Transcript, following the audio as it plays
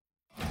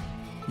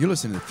You're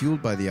listening to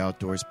Fueled by the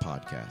Outdoors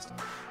podcast.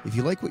 If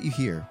you like what you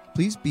hear,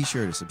 please be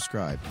sure to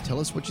subscribe. Tell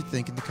us what you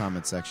think in the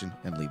comment section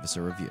and leave us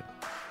a review.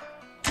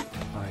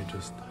 I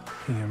just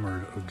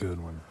hammered a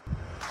good one.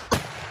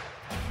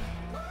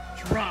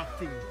 Dropped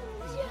him.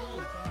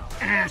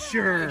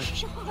 Asher.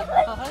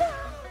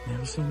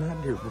 Never seen that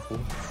deer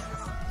before.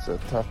 It's a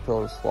tough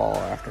pill to swallow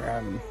after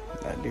having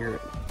that deer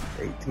at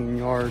 18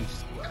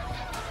 yards.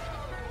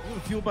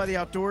 Fueled by the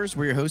Outdoors,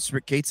 we're your hosts,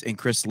 Rick Cates and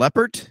Chris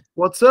Leppert.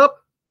 What's up?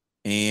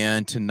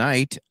 And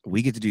tonight,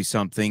 we get to do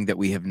something that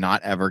we have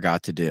not ever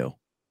got to do.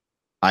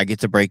 I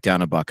get to break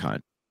down a buck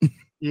hunt.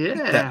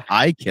 Yeah. that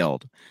I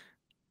killed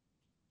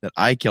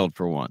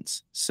for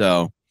once.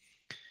 So,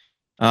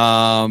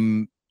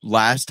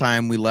 last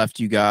time we left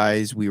you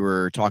guys, we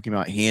were talking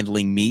about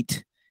handling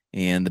meat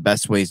and the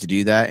best ways to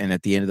do that. And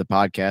at the end of the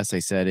podcast, I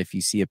said, if you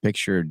see a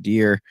picture of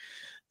deer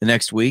the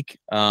next week,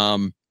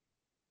 that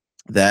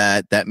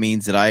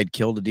means that I had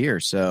killed a deer.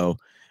 So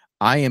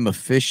I am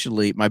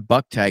officially, my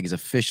buck tag is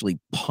officially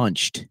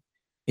punched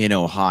in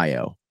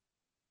Ohio.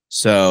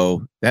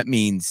 So that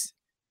means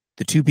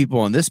the two people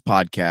on this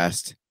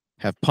podcast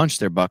have punched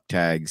their buck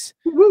tags.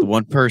 Woo-hoo. The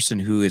one person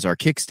who is our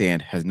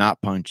kickstand has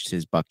not punched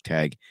his buck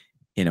tag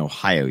in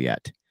Ohio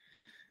yet.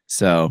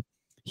 So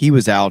he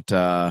was out,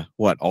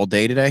 all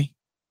day today?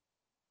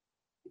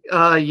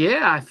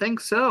 Yeah, I think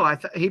so.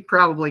 He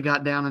probably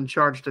got down and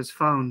charged his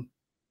phone.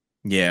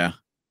 Yeah,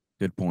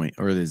 good point.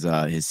 Or his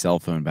cell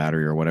phone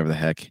battery or whatever the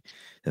heck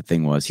that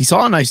thing was. He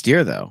saw a nice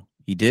deer though.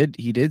 He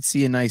did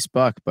see a nice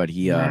buck, but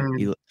he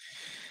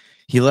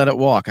let it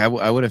walk. I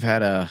would have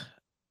had a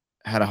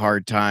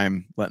hard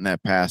time letting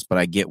that pass, but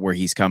I get where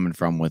he's coming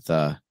from with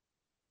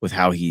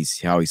how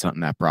he's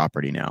hunting that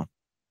property now.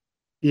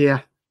 Yeah.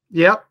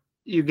 Yep.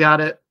 You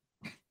got it.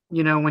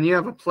 You know, when you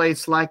have a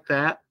place like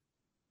that,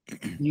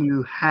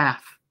 you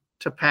have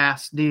to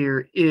pass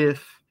deer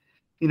if,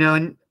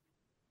 and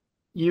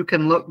you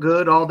can look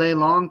good all day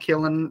long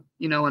killing,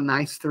 a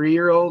nice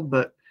 3-year-old,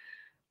 but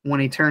when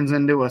he turns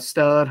into a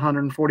stud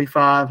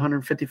 145,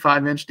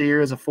 155 inch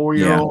deer as a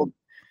 4-year-old,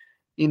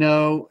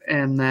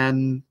 and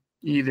then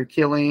you either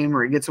kill him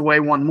or he gets away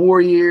one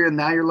more year, and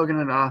now you're looking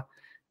at a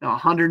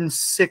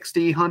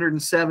 160,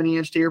 170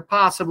 inch deer,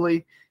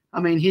 possibly. I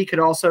mean, he could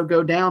also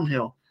go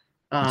downhill.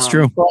 That's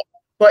true.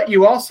 But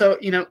you also,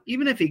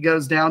 even if he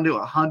goes down to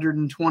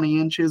 120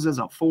 inches as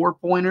a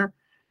 4-pointer,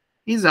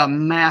 he's a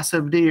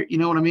massive deer. You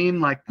know what I mean?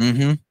 Like,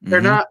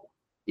 they're not,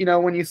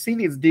 when you see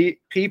these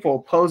people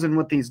posing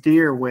with these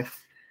deer with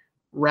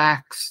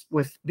racks,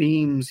 with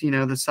beams,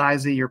 the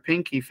size of your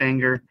pinky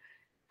finger,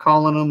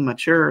 calling them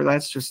mature,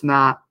 that's just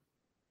not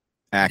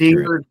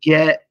accurate. Deer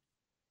get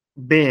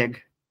big.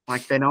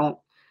 Like, they don't,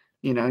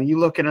 you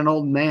look at an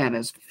old man,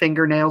 his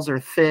fingernails are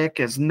thick,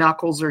 his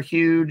knuckles are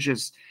huge,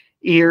 his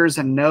ears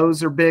and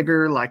nose are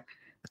bigger. Like,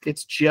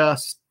 it's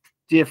just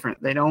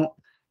different. They don't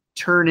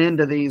turn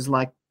into these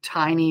like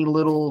tiny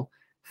little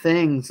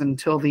things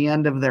until the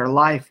end of their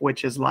life,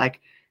 which is like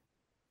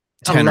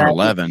 10 or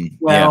 11,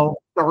 12,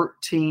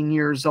 13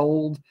 years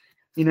old,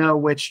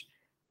 which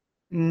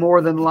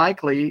more than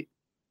likely,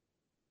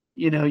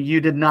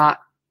 you did not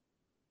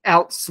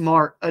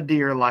outsmart a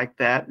deer like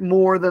that.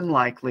 More than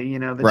likely,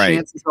 the right.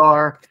 Chances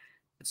are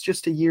it's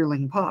just a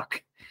yearling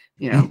buck.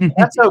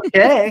 That's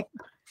okay.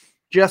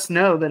 Just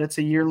know that it's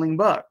a yearling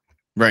buck.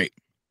 Right.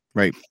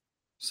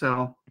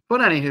 So,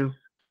 but anywho.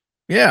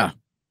 Yeah.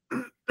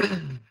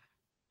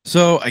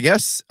 So I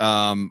guess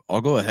I'll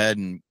go ahead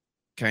and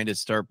kind of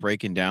start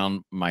breaking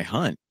down my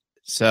hunt.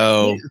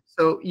 So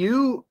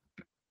you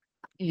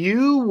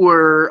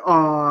were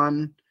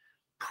on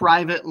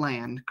private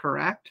land,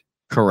 correct?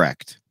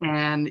 Correct.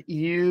 And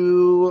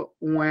you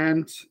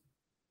went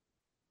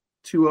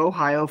to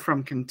Ohio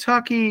from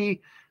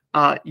Kentucky.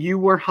 You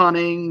were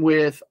hunting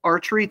with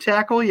archery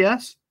tackle,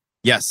 yes?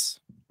 Yes.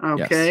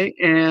 Okay.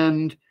 Yes.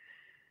 And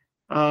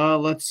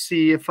let's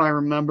see if I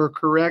remember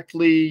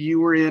correctly. You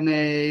were in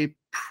a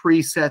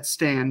preset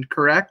stand,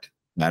 correct?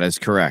 That is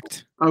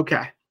correct.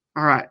 Okay.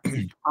 All right.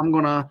 I'm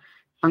gonna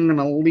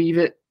leave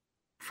it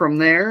from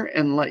there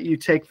and let you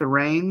take the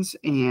reins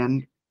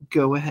and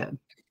go ahead.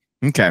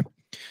 Okay.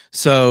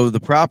 So the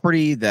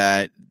property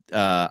that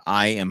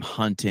I am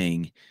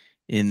hunting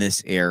in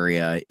this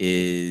area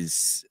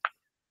is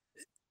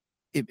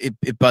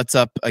it butts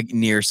up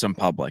near some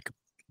public.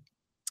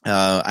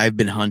 I've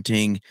been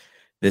hunting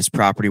this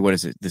property. What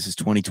is it? This is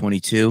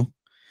 2022.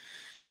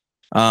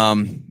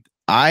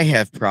 I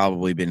have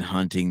probably been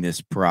hunting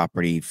this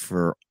property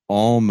for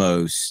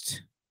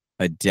almost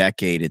a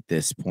decade at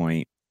this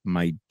point.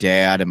 My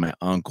dad and my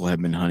uncle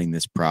have been hunting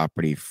this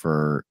property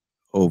for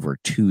over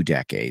 2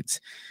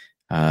 decades.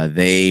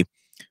 They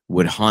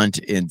would hunt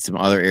in some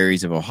other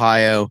areas of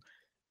Ohio.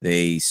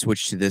 They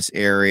switched to this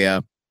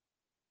area.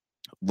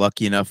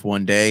 Lucky enough,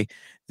 one day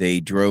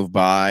they drove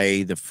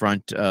by the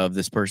front of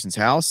this person's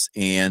house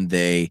and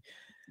they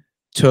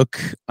took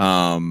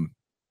time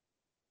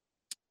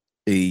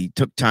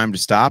to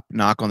stop,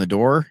 knock on the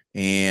door,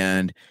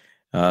 and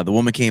the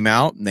woman came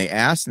out and they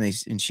asked,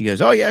 and she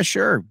goes, "Oh yeah,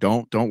 sure.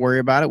 Don't worry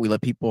about it. We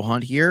let people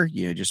hunt here.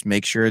 Just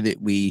make sure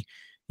that we,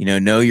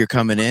 know you're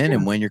coming in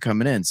and when you're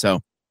coming in.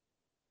 So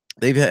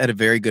they've had a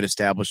very good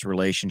established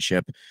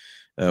relationship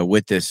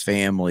with this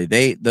family.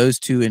 Those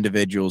two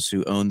individuals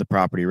who owned the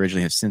property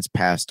originally have since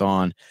passed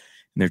on,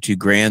 and their two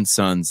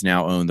grandsons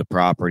now own the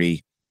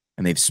property,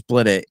 and they've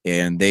split it.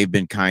 And they've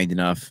been kind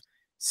enough,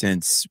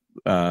 since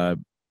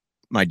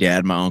my dad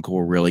and my uncle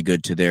were really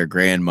good to their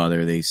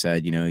grandmother. They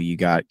said, you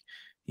got,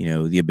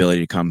 the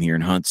ability to come here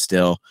and hunt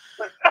still.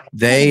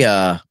 They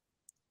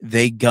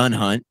gun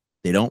hunt.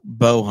 They don't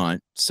bow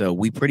hunt. So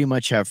we pretty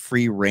much have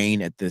free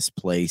reign at this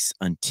place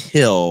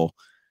until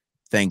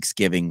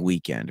Thanksgiving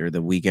weekend, or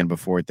the weekend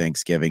before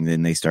Thanksgiving.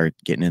 Then they start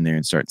getting in there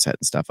and start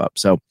setting stuff up.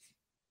 So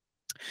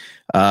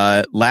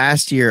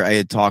last year I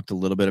had talked a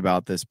little bit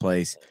about this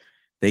place.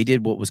 They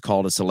did what was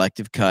called a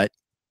selective cut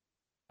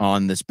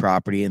on this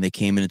property, and they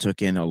came in and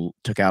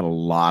took out a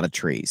lot of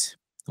trees,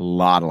 a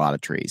lot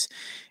of trees,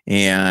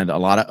 and a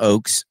lot of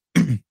oaks.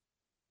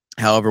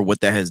 However,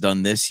 what that has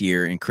done this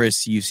year, and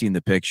Chris, you've seen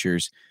the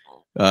pictures,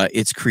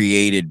 it's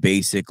created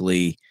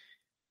basically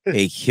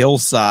a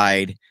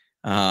hillside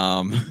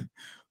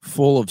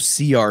full of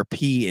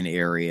CRP in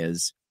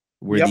areas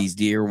where these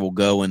deer will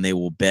go and they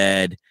will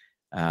bed.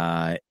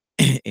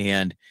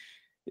 And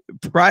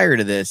prior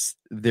to this,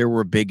 there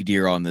were big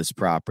deer on this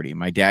property.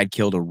 My dad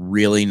killed a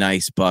really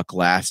nice buck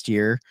last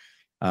year,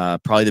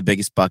 probably the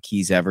biggest buck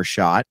he's ever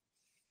shot.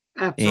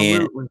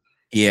 Absolutely.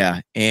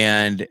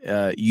 And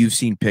you've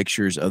seen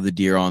pictures of the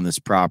deer on this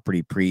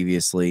property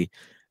previously.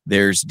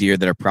 There's deer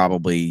that are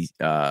probably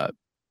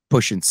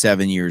pushing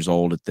 7 years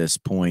old at this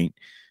point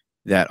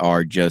that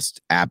are just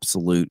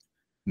absolute,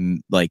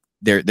 like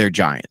they're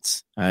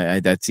giants.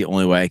 That's the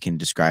only way I can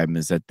describe them,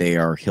 is that they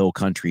are hill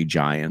country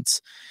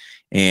giants.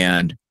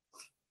 And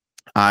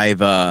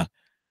I've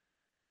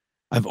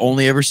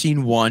only ever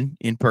seen one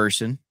in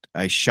person.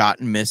 I shot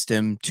and missed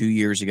him 2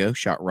 years ago,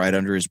 shot right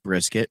under his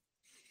brisket,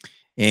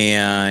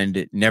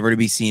 and never to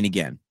be seen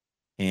again.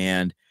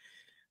 And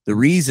the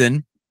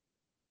reason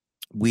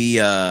we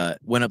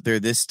went up there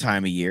this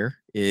time of year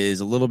is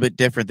a little bit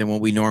different than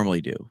what we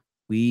normally do.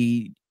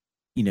 We,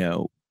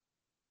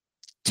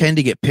 tend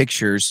to get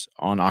pictures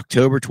on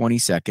October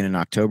 22nd and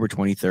October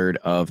 23rd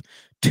of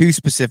two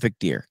specific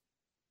deer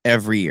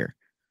every year.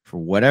 For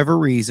whatever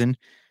reason,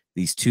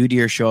 these two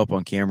deer show up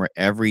on camera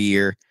every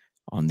year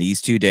on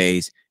these 2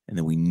 days, and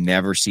then we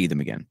never see them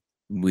again.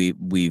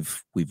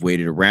 We've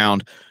waited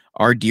around.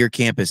 Our deer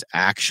camp is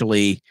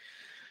actually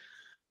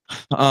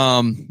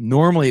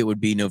normally it would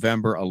be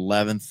November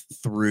 11th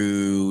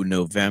through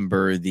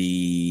November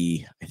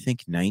the, I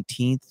think,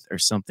 19th or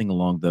something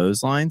along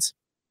those lines.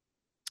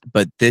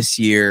 But this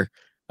year,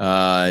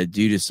 due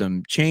to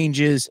some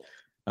changes,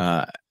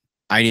 I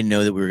didn't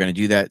know that we were going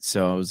to do that.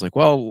 So I was like,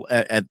 well,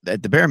 at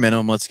the bare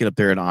minimum, let's get up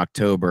there in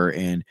October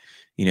and,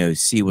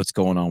 see what's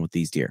going on with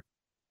these deer.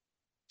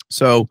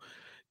 So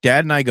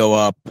Dad and I go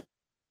up,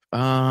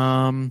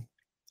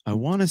 I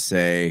want to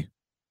say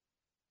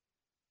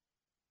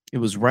it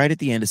was right at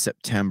the end of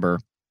September,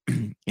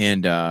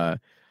 and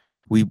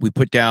we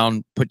put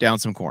down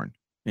some corn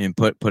and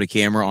put a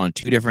camera on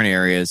two different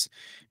areas,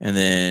 and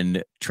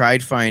then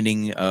tried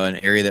finding an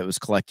area that was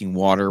collecting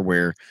water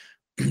where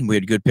we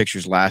had good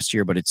pictures last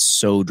year, but it's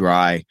so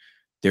dry.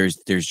 There's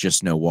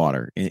just no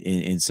water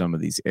in some of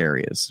these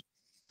areas.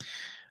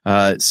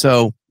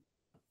 So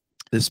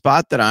the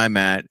spot that I'm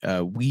at,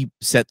 we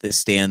set this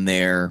stand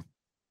there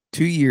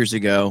 2 years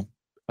ago.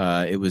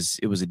 It was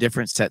a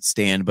different set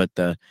stand, but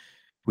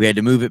we had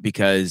to move it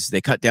because they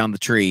cut down the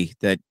tree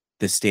that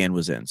the stand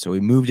was in. So we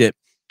moved it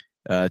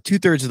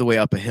 2/3 of the way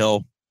up a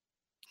hill,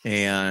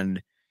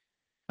 and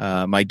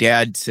my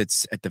dad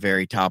sits at the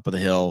very top of the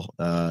hill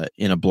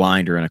in a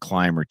blind or in a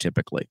climber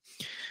typically.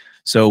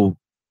 So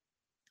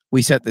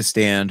we set the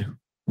stand,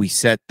 we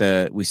set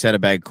a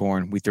bag of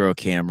corn, we throw a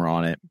camera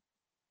on it,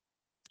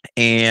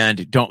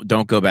 and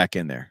don't go back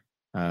in there.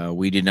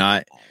 We did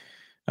not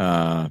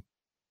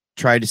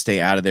try to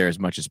stay out of there as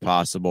much as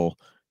possible.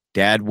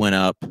 Dad went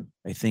up,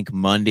 I think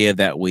Monday of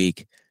that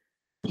week,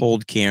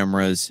 pulled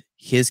cameras.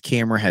 His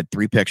camera had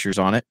 3 pictures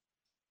on it,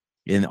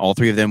 and all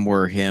 3 of them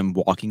were him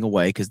walking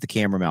away because the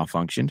camera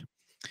malfunctioned.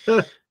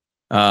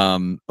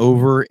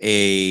 Over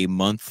a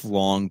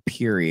month-long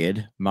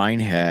period, mine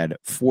had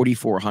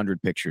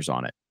 4,400 pictures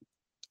on it.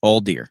 All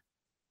deer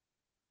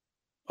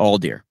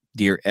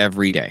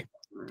every day.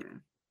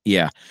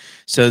 Yeah.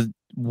 So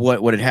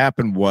what had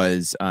happened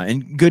was,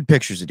 and good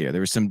pictures of deer.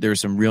 There was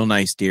some real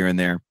nice deer in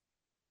there.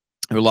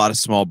 There were a lot of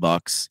small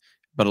bucks,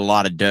 but a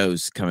lot of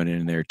does coming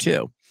in there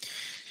too.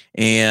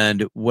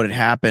 And what had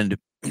happened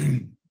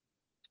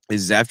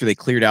is, after they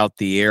cleared out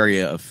the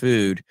area of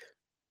food,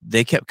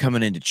 they kept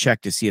coming in to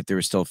check to see if there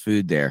was still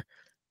food there,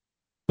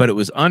 but it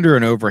was under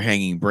an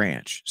overhanging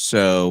branch.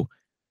 So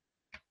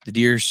the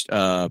deer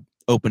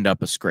opened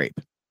up a scrape,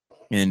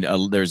 and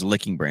there's a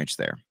licking branch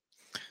there.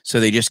 So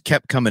they just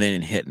kept coming in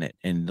and hitting it.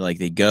 And like,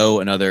 they go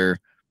another,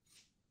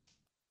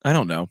 I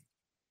don't know,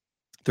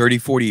 30,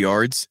 40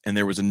 yards, and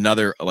there was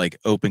another like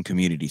open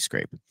community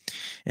scrape.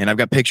 And I've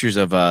got pictures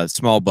of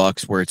small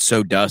bucks where it's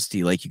so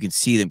dusty, like you can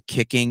see them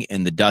kicking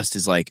and the dust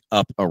is like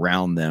up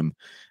around them,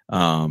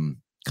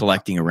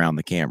 collecting around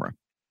the camera.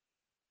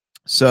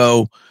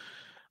 So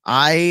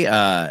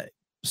I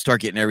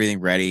start getting everything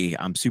ready.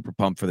 I'm super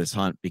pumped for this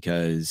hunt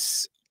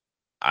because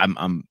I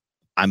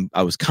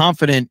was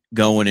confident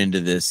going into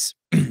this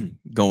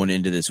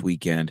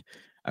weekend.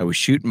 I was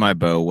shooting my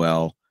bow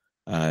well.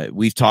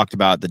 We've talked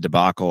about the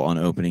debacle on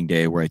opening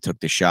day where I took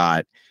the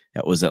shot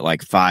that was at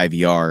like 5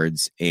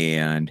 yards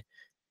and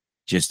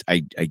just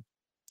I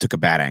took a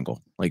bad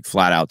angle, like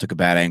flat out took a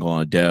bad angle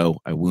on a doe.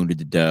 I wounded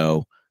the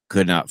doe,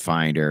 could not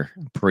find her.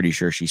 I'm pretty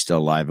sure she's still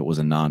alive. It was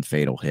a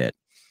non-fatal hit.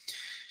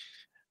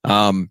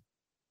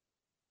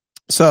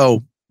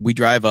 So we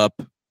drive up.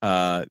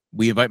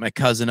 We invite my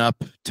cousin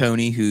up,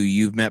 Tony, who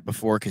you've met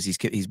before because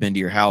he's been to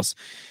your house,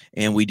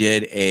 and we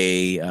did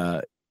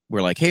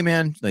we're like, hey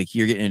man, like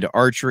you're getting into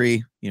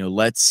archery,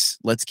 let's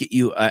get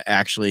you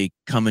actually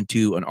coming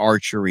to an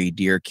archery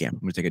deer camp.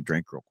 I'm gonna take a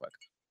drink real quick.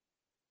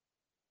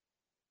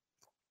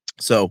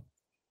 So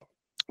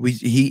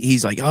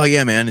he's like, oh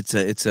yeah, man, it's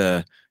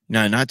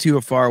not too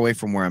far away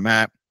from where I'm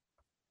at.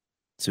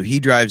 So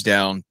he drives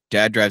down.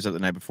 Dad drives up the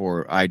night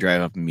before. I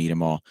drive up and meet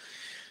them all.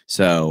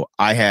 So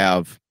I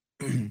have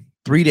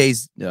 3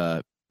 days,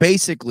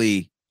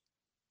 basically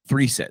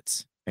 3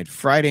 sits. I had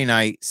Friday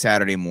night,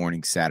 Saturday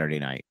morning, Saturday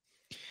night.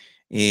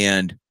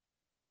 And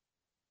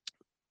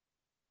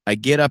I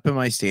get up in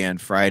my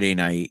stand Friday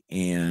night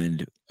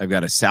and I've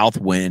got a south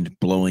wind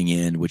blowing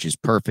in, which is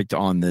perfect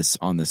on this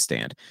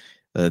stand.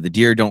 The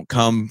deer don't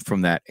come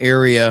from that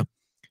area.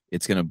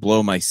 It's going to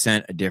blow my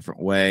scent a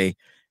different way.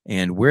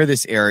 And where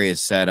this area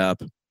is set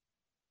up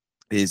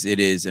is it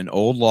is an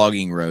old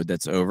logging road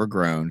that's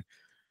overgrown,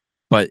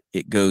 but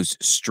it goes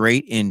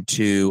straight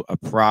into a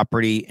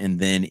property and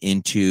then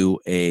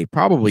into a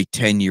probably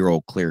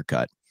 10-year-old clear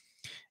cut.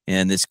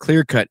 And this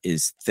clear cut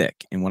is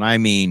thick. And when I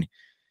mean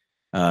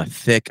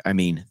thick, I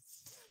mean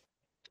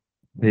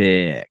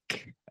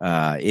thick.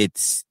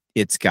 It's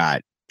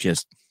got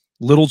just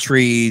little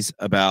trees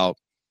about,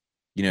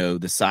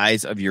 the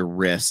size of your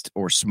wrist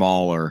or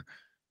smaller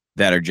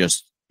that are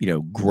just,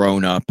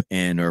 grown up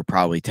and are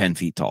probably 10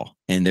 feet tall.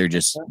 And they're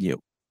just,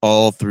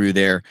 all through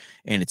there.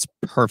 And it's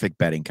perfect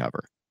bedding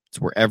cover.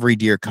 It's where every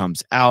deer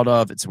comes out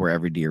of. It's where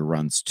every deer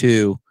runs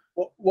to.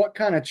 What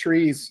kind of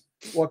trees,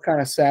 what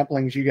kind of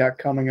saplings you got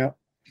coming up?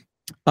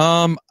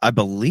 I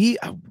believe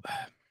I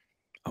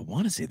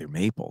want to say they're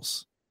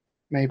maples.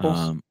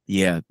 Maples?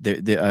 Yeah,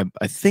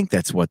 I think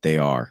that's what they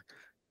are.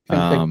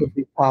 Think they could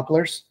be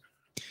poplars?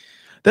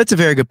 That's a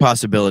very good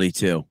possibility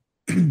too.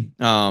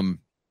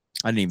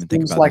 I didn't even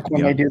think Seems about like that.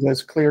 When they do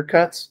those clear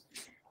cuts,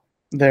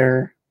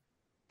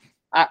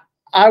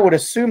 I would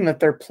assume that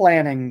they're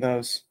planting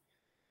those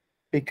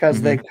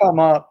because they come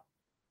up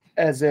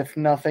as if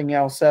nothing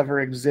else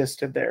ever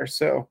existed there.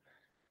 So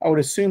I would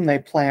assume they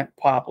plant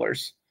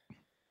poplars.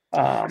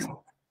 That's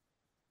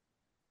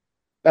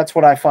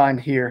what I find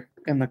here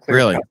in the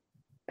clear cut.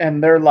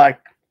 And they're like,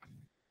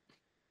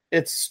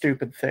 it's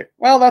stupid thick.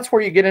 Well, that's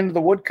where you get into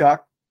the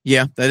woodcock.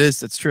 Yeah,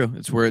 that's true.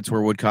 It's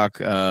where woodcock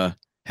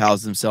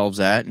house themselves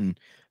at, and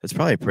that's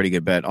probably a pretty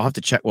good bet. I'll have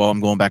to check. Well, I'm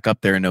going back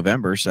up there in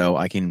November, so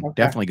I can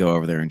definitely go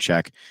over there and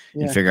check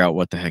and figure out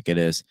what the heck it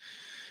is.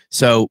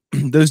 So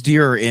those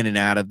deer are in and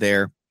out of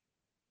there.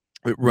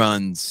 It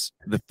runs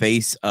the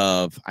face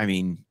of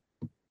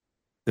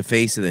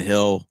the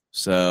hill.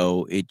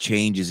 So it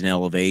changes in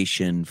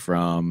elevation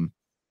from,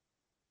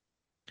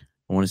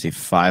 I want to say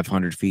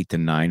 500 feet to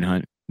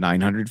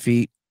 900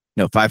 feet.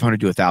 No, 500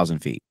 to 1,000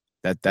 feet.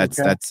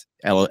 That's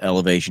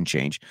elevation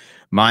change.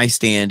 My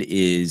stand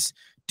is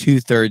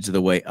 2/3 of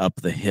the way up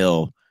the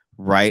hill,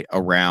 right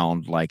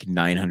around like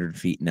 900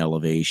 feet in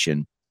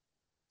elevation.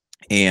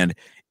 And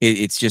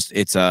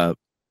it's a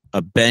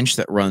bench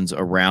that runs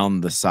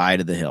around the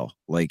side of the hill.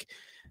 Like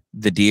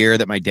the deer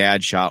that my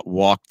dad shot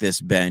walked this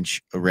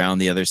bench around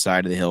the other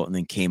side of the hill and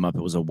then came up.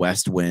 It was a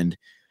west wind.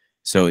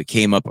 So it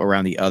came up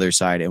around the other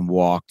side and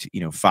walked,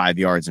 5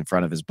 yards in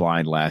front of his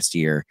blind last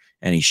year,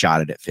 and he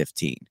shot it at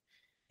 15.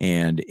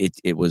 And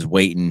it was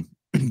waiting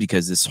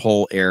because this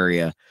whole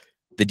area,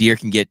 the deer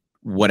can get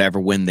whatever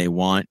wind they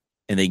want,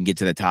 and they can get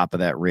to the top of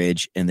that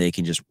ridge and they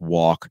can just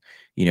walk,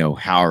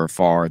 however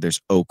far.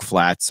 There's oak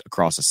flats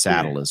across a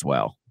saddle as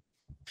well.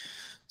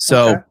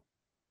 So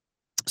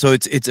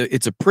it's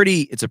a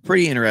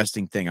pretty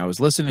interesting thing. I was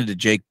listening to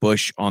Jake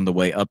Bush on the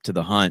way up to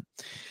the hunt,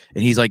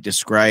 and he's like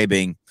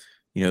describing,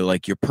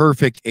 like your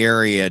perfect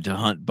area to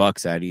hunt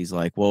bucks at. He's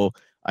like, well,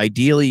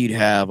 ideally you'd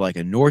have like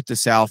a north to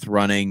south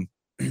running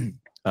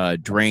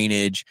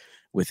drainage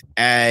with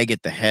ag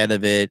at the head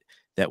of it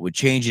that would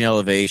change in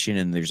elevation,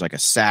 and there's like a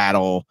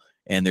saddle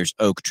and there's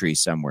oak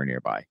trees somewhere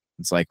nearby.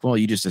 It's like, well,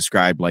 you just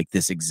described like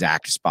this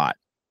exact spot.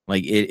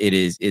 Like it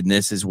is, and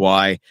this is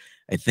why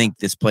I think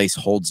this place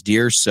holds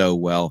deer so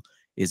well,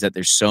 is that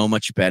there's so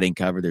much bedding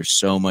cover, there's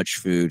so much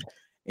food,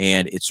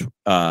 and it's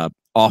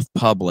off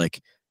public.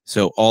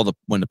 So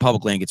when the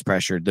public land gets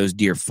pressured, those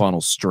deer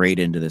funnel straight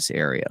into this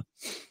area.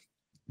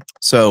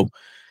 So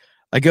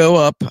I go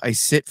up, I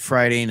sit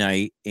Friday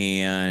night,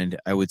 and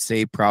I would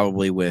say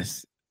probably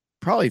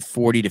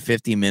 40 to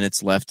 50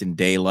 minutes left in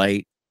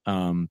daylight,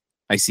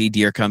 I see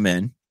deer come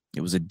in.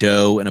 It was a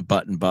doe and a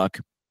button buck,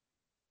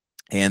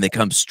 and they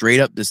come straight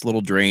up this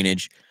little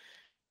drainage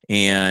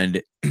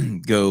and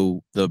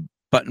the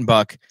button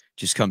buck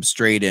just comes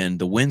straight in.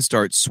 The wind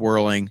starts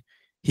swirling.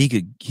 He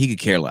could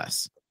care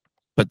less.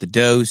 But the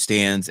doe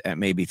stands at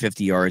maybe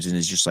 50 yards and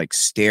is just like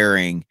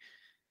staring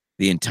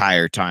the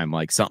entire time,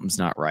 like something's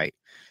not right.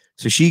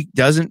 So she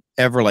doesn't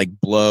ever like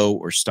blow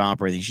or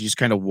stomp or anything. She just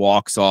kind of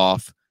walks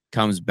off,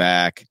 comes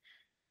back,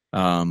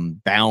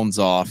 bounds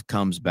off,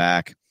 comes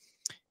back,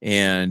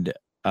 and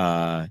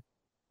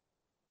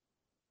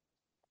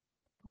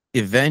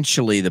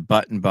eventually the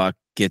button buck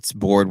gets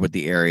bored with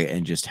the area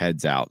and just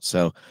heads out.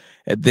 So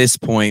at this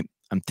point,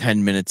 I'm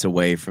 10 minutes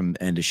away from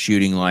the end of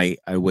shooting light.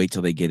 I wait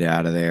till they get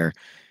out of there.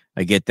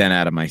 I get them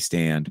out of my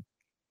stand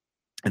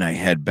and I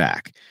head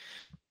back.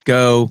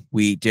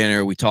 We eat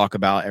dinner. We talk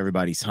about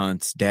everybody's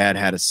hunts. Dad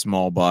had a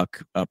small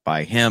buck up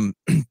by him.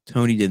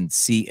 Tony didn't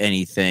see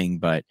anything,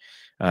 but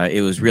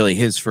it was really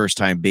his first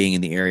time being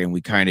in the area. And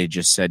we kind of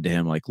just said to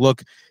him, like,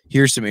 look,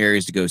 here's some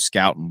areas to go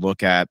scout and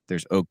look at.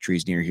 There's oak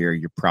trees near here.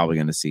 You're probably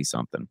going to see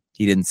something.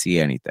 He didn't see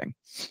anything.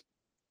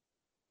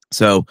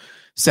 So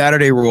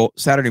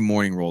Saturday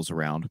morning rolls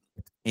around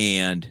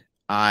and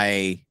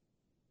I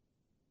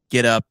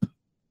get up,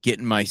 get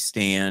in my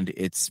stand.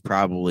 It's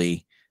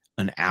probably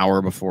an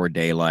hour before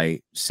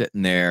daylight,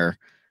 sitting there.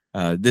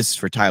 This is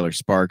for Tyler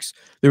Sparks.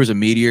 There was a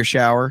meteor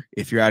shower.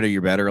 If you're out of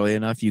your bed early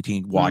enough, you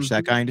can watch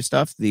that kind of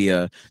stuff.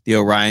 The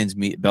Orion's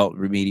belt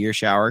meteor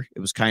shower.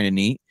 It was kind of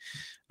neat.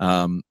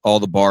 All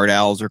the barred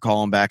owls are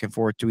calling back and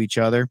forth to each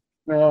other.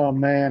 Oh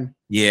man.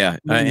 Yeah.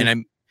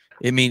 And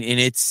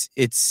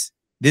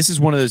this is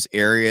one of those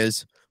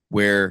areas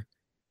where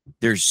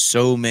there's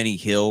so many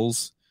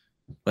hills,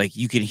 like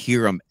you can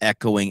hear them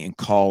echoing and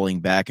calling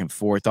back and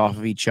forth off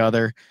of each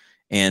other.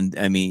 And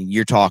I mean,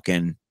 you're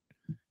talking,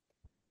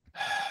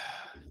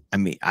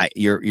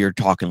 you're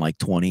talking like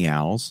 20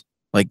 owls.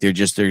 Like they're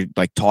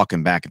like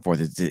talking back and forth.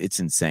 It's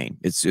insane.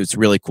 It's a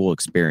really cool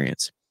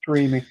experience.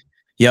 Dreamy.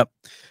 Yep.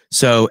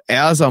 So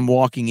as I'm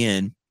walking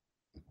in,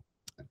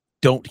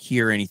 don't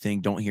hear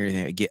anything.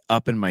 I get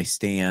up in my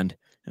stand.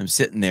 I'm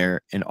sitting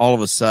there, and all of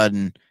a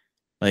sudden,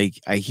 like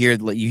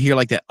you hear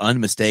like that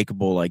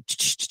unmistakable like,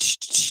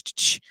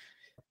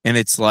 and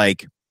it's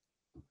like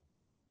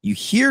you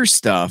hear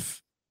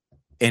stuff,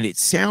 and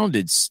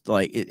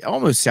it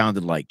almost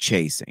sounded like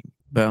chasing.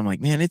 But I'm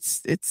like, man,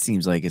 it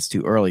seems like it's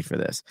too early for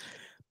this.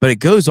 But it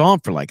goes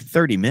on for like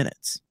 30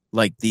 minutes.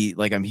 Like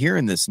I'm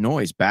hearing this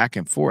noise back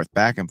and forth.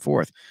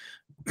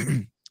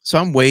 So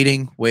I'm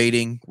waiting.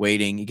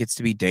 It gets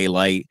to be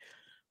daylight.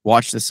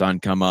 Watch the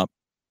sun come up.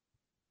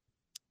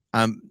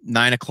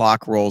 9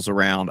 o'clock rolls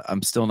around.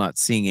 I'm still not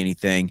seeing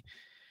anything.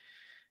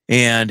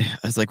 And I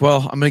was like,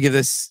 well, I'm gonna give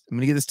this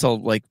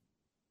till like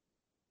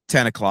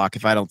 10 o'clock.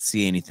 If I don't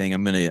see anything,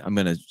 I'm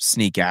gonna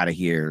sneak out of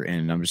here,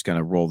 and I'm just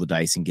gonna roll the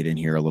dice and get in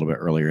here a little bit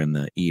earlier in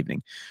the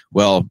evening.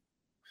 Well,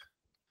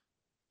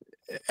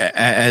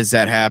 as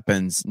that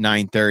happens,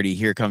 9:30,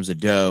 here comes a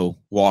doe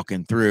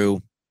walking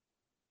through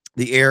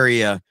the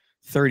area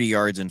 30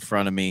 yards in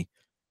front of me.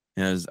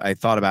 And as I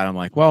thought about it, I'm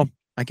like, well,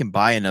 I can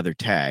buy another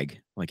tag.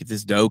 Like if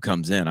this doe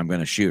comes in, I'm going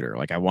to shoot her.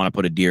 Like I want to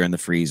put a deer in the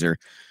freezer.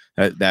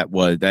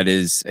 That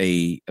is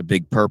a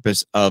big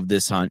purpose of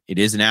this hunt. It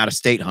is an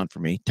out-of-state hunt for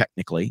me,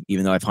 technically,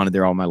 even though I've hunted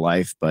there all my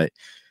life. But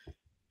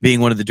being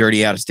one of the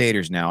dirty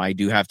out-of-staters now, I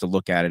do have to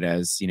look at it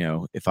as,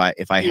 if I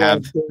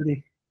have,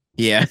 dirty.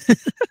 Yeah.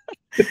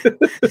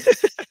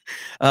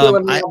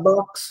 I've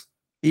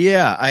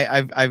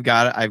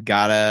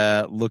got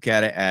to look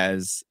at it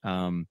as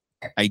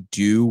I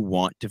do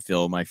want to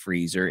fill my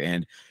freezer,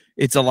 and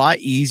it's a lot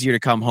easier to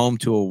come home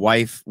to a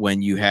wife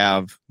when you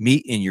have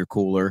meat in your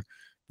cooler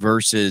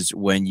versus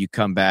when you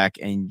come back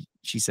and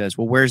she says,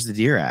 well, where's the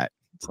deer at?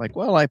 It's like,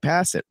 well, I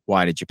passed it.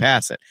 Why did you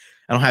pass it?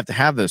 I don't have to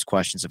have those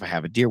questions if I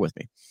have a deer with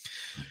me.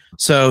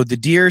 So the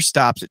deer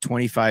stops at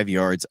 25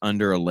 yards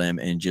under a limb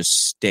and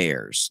just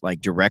stares like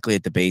directly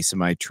at the base of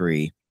my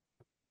tree,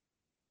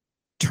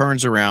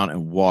 turns around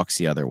and walks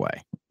the other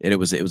way. It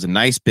was a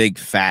nice, big,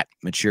 fat,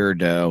 mature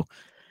doe.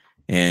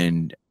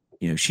 And,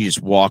 she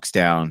just walks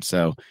down.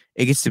 So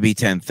it gets to be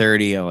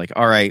 10:30. I'm like,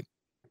 all right,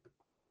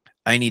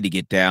 I need to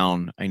get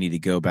down. I need to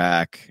go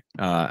back.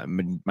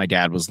 My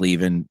dad was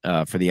leaving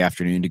for the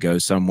afternoon to go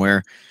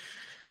somewhere.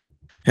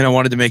 And I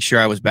wanted to make sure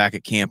I was back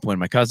at camp when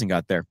my cousin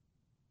got there.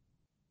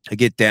 I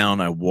get down,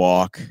 I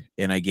walk,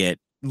 and I get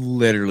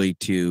literally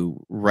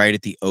to right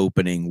at the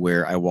opening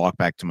where I walk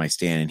back to my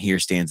stand, and here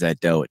stands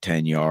that doe at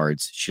 10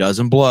 yards. She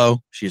doesn't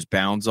blow. She just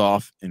bounds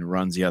off and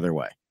runs the other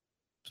way.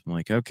 So I'm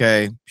like,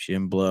 okay, she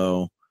didn't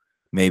blow.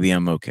 Maybe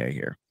I'm okay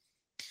here.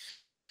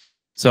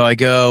 So I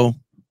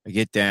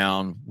get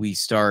down. I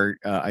start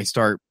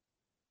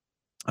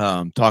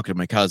talking to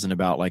my cousin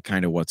about like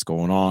kind of what's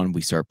going on.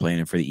 We start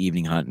planning for the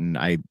evening hunt. And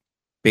I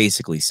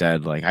basically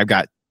said, like, I've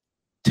got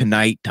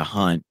tonight to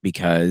hunt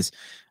because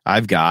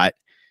I've got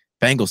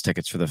Bengals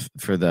tickets for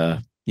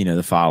the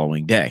the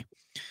following day.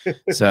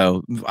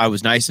 So I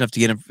was nice enough to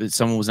get him.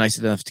 Someone was nice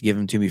enough to give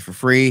them to me for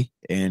free.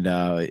 And,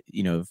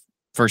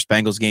 first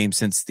Bengals game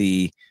since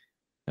the,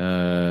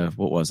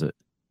 what was it?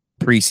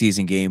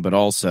 Preseason game, but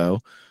also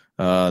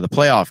the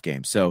playoff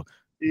game. So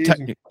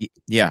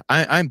yeah,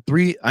 I am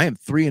 3-0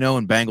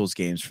 in Bengals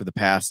games for the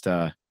past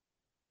 3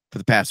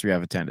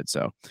 I've attended.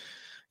 So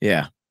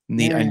yeah,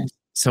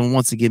 someone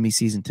wants to give me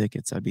season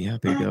tickets. I'd be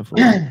happy to go for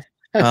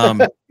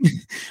it.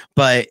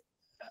 But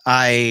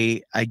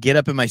I get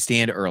up in my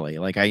stand early.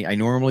 Like I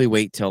normally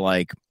wait till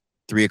like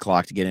 3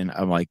 o'clock to get in.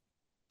 I'm like,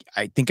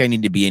 I think I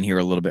need to be in here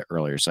a little bit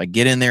earlier. So I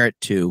get in there at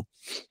 2.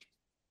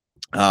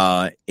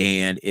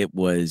 And it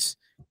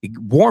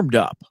warmed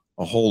up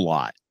a whole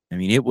lot. I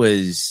mean, it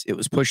was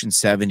pushing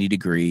 70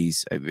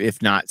 degrees,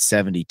 if not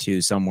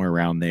 72, somewhere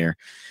around there.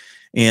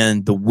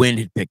 And the wind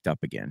had picked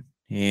up again.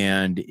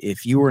 And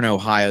if you were in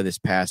Ohio this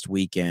past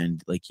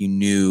weekend, like you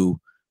knew,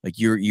 like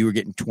you were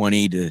getting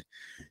 20 to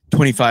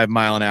 25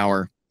 mile an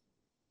hour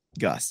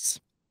gusts.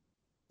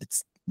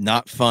 It's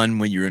not fun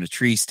when you're in a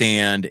tree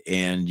stand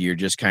and you're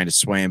just kind of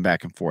swaying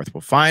back and forth.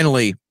 Well,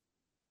 finally,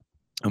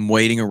 I'm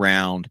waiting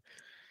around.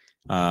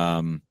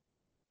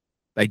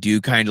 I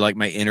do kind of like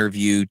my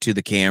interview to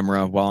the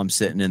camera while I'm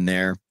sitting in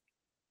there,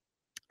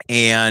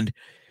 and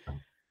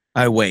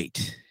I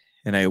wait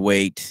and I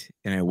wait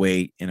and I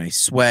wait and I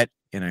sweat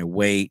and I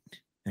wait.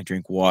 I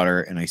drink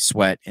water and I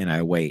sweat and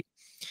I wait.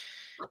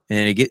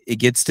 And it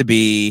gets to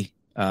be,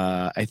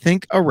 I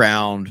think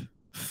around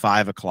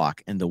 5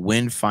 o'clock, and the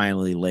wind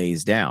finally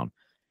lays down.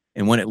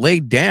 And when it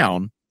laid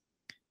down,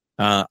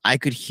 I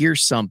could hear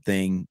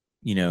something,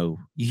 you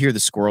hear the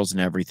squirrels and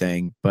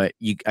everything, but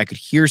I could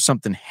hear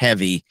something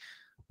heavy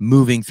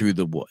moving through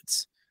the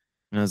woods.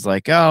 And I was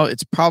like, oh,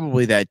 it's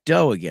probably that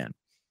doe again.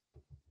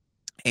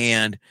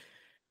 And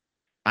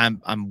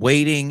I'm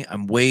waiting.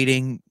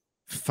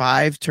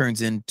 5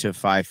 turns into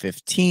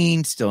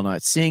 5:15, still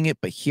not seeing it,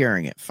 but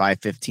hearing it.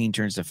 5:15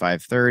 turns to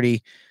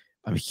 5:30.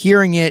 I'm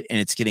hearing it, and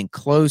it's getting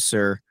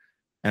closer.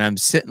 And I'm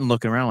sitting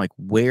looking around like,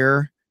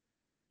 where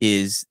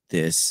is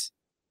this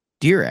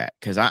deer at?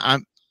 Because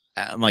I'm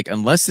like,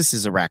 unless this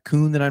is a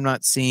raccoon that I'm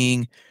not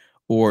seeing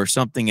or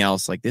something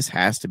else, like this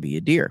has to be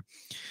a deer.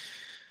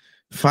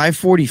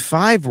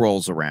 5:45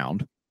 rolls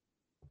around,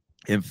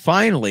 and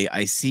finally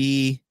I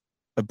see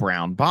a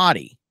brown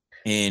body,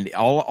 and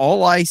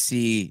all I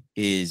see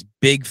is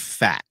big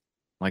fat.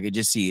 Like I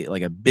just see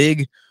like a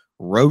big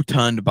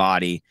rotund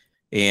body.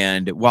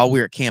 And while we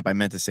were at camp, I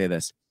meant to say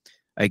this.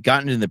 I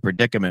got into the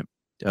predicament.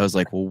 I was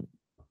like, well,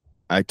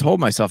 I told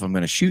myself I'm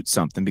going to shoot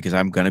something because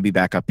I'm going to be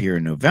back up here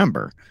in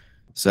November.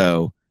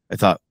 So I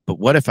thought, but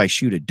what if I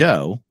shoot a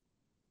doe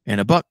and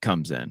a buck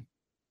comes in?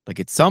 Like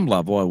at some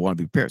level, I want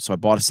to be prepared. So I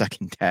bought a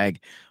second tag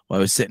while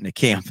I was sitting at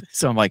camp.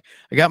 So I'm like,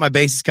 I got my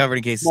bases covered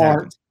in case this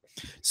happens.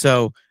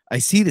 So I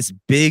see this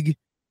big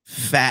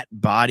fat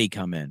body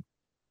come in.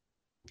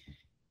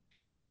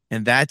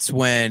 And that's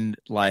when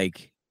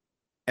like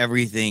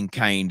everything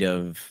kind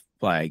of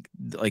like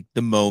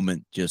the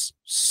moment just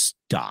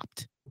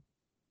stopped.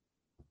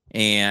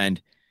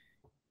 And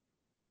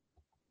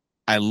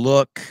I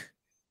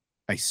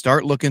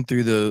start looking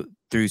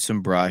through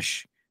some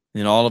brush,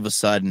 and all of a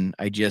sudden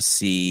I just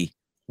see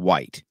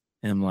white.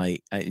 And I'm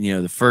like,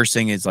 the first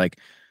thing is like,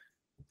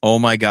 oh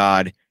my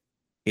God,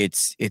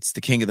 it's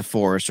the king of the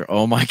forest, or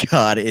oh my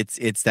God,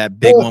 it's that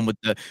big one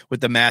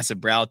with the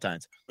massive brow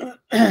tines.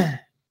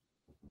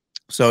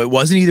 So it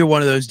wasn't either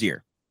one of those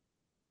deer.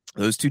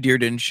 Those 2 deer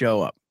didn't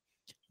show up.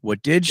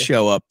 What did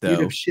show up though?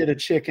 You'd have shit a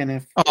chicken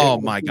if. Oh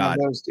my God,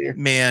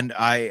 man!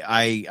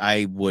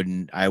 I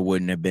wouldn't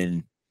have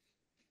been.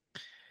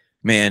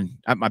 Man,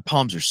 my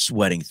palms are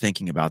sweating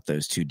thinking about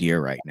those 2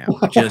 deer right now.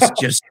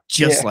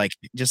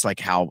 Just like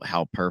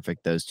how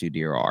perfect those 2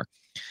 deer are.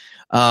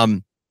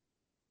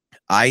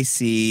 I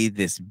see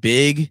this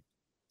big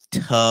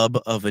tub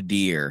of a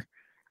deer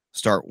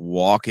start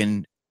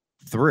walking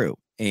through,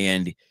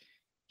 and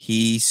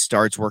he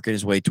starts working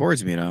his way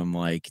towards me, and I'm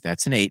like,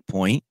 that's an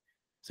 8-point.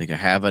 It's like I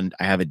have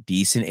a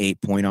decent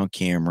 8-point on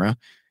camera.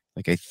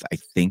 Like I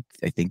think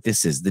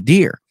this is the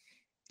deer.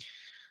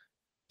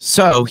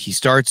 So he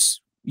starts,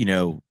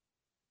 the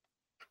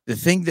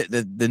thing that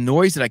the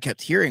noise that I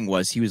kept hearing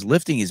was he was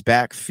lifting his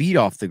back feet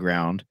off the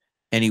ground,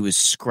 and he was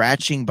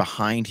scratching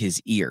behind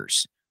his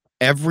ears.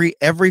 Every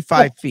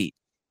 5 feet.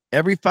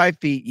 Every 5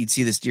 feet, you'd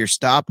see this deer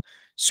stop,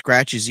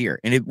 scratch his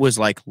ear. And it was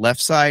like left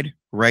side,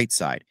 right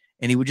side.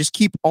 And he would just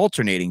keep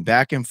alternating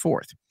back and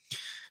forth.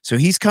 So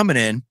he's coming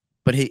in,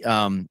 but he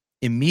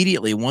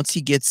immediately, once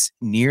he gets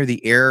near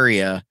the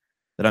area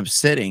that I'm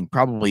sitting,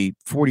 probably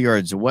 40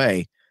 yards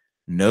away,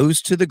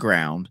 nose to the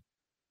ground,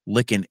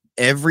 licking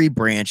every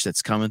branch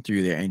that's coming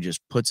through there, and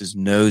just puts his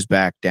nose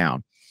back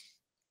down.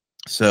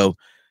 So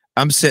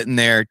I'm sitting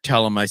there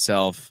telling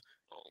myself,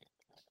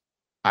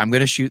 I'm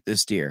going to shoot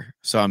this deer.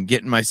 So I'm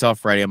getting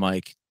myself ready. I'm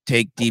like,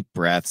 take deep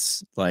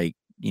breaths. Like,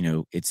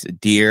 it's a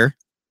deer.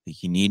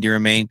 You need to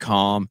remain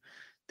calm.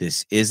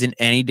 This isn't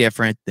any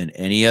different than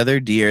any other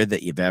deer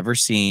that you've ever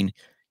seen.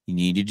 You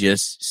need to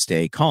just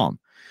stay calm.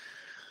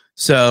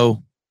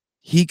 So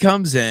he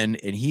comes in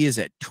and he is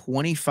at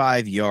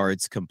 25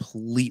 yards,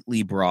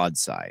 completely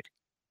broadside.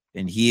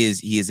 And he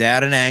is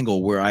at an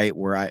angle where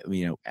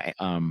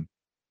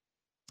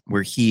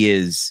he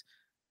is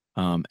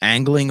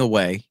angling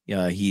away.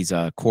 He's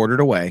quartered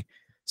away.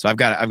 So I've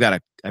got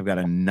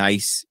a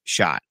nice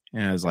shot.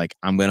 And I was like,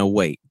 I'm going to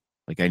wait.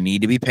 Like, I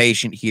need to be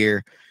patient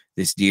here.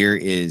 This deer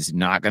is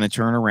not going to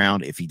turn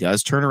around. If he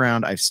does turn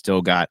around, I've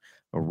still got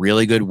a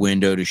really good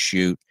window to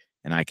shoot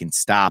and I can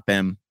stop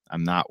him.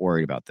 I'm not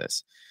worried about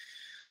this.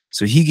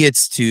 So he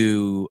gets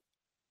to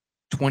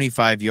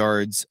 25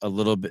 yards, a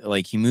little bit,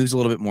 like he moves a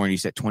little bit more, and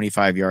he's at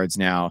 25 yards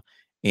now.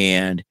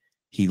 And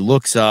he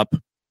looks up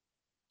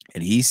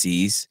and he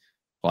sees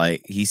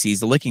the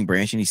licking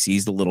branch, and he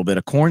sees the little bit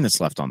of corn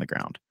that's left on the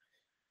ground.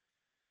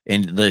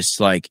 And this,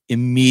 like,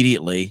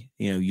 immediately,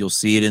 you'll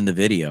see it in the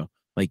video,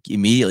 like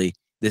immediately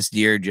this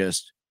deer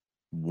just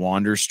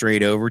wanders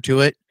straight over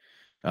to it.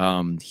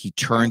 He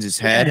turns his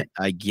head.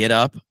 I get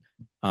up.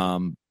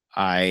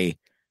 I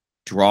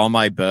draw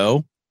my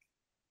bow.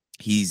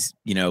 He's,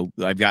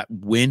 I've got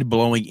wind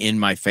blowing in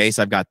my face.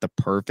 I've got the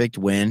perfect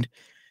wind,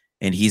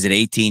 and he's at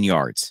 18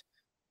 yards.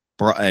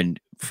 And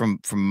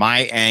from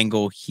my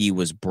angle, he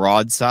was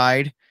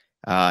broadside.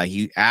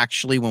 He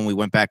actually, when we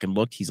went back and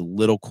looked, he's a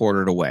little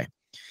quartered away.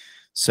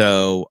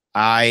 So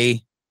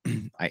I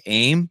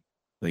aim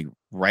like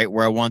right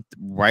where I want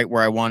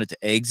it to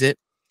exit,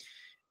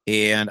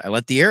 and I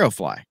let the arrow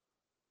fly,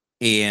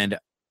 and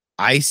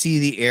I see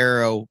the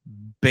arrow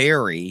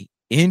bury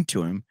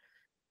into him,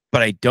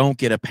 but I don't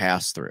get a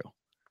pass through.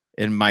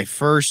 And my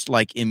first,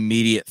 like,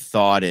 immediate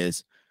thought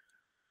is,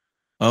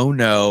 oh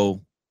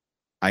no,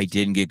 I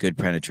didn't get good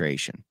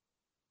penetration.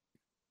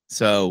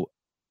 So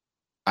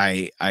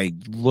I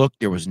looked,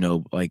 there was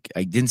no, like,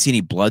 I didn't see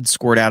any blood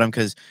squirt at him,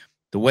 because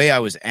the way I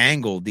was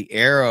angled, the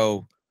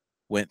arrow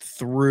went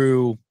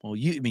through. Well,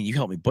 you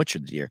helped me butcher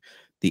the deer.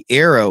 The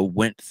arrow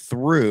went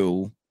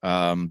through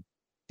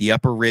the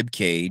upper rib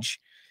cage,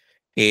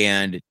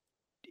 and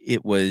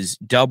it was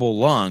double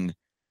lung,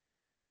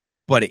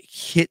 but it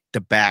hit the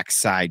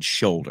backside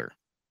shoulder.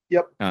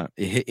 Yep.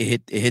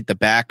 It hit the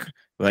back.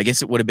 Well, I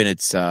guess it would have been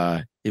its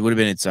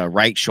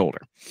right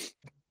shoulder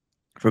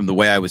from the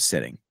way I was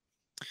sitting.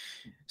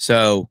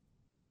 So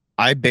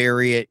I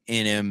bury it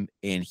in him,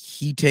 and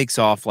he takes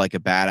off like a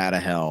bat out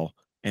of hell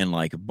and,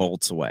 like,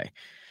 bolts away.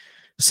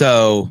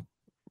 So,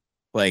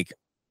 like,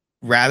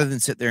 rather than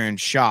sit there in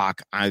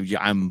shock,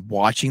 I'm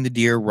watching the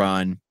deer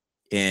run,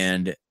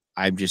 and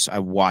I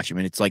watch him,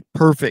 and it's like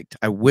perfect.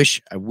 I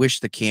wish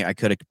I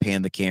could have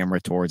panned the camera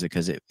towards it,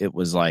 because it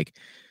was like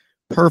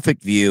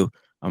perfect view.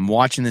 I'm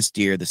watching this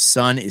deer. The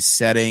sun is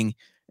setting,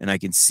 and I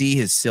can see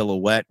his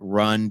silhouette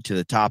run to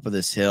the top of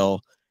this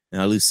hill,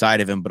 and I lose sight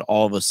of him. But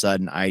all of a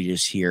sudden, I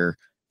just hear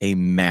a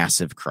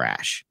massive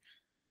crash,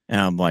 and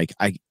I'm like,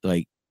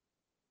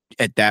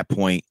 at that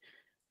point,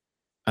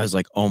 I was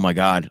like, oh my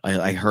God,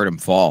 I heard him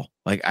fall.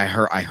 Like, I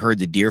heard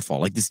the deer fall.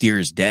 Like, this deer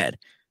is dead.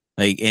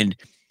 Like, and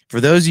for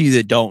those of you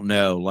that don't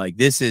know, like,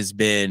 this has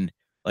been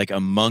like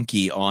a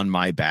monkey on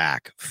my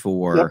back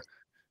for,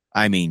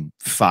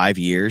 5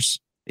 years.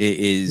 It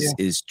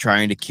is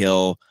trying to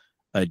kill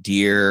a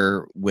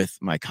deer with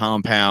my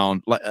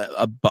compound, like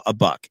a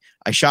buck.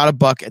 I shot a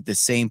buck at the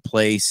same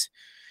place.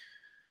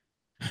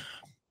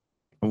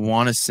 I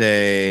want to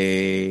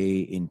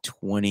say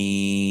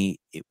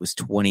it was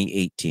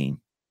 2018.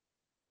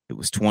 It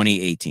was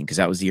 2018, because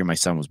that was the year my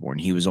son was born.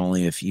 He was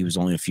only a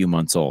few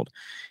months old,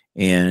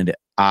 and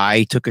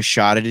I took a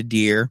shot at a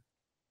deer.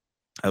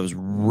 I was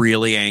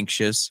really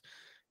anxious,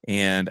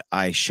 and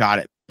I shot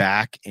it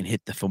back and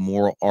hit the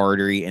femoral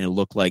artery, and it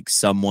looked like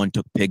someone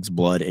took pig's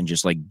blood and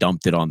just, like,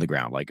 dumped it on the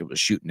ground, like it was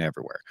shooting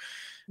everywhere.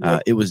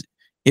 Yep. It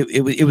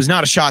was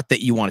not a shot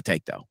that you want to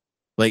take, though.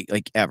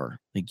 Like ever.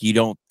 Like, you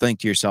don't think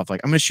to yourself,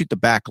 like, I'm going to shoot the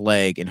back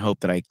leg and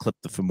hope that I clip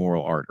the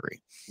femoral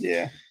artery.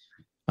 Yeah.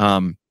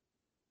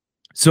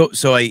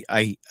 So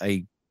I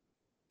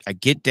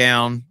get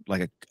down,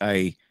 like,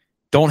 I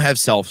don't have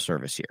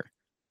self-service here.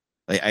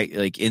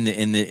 Like in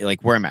the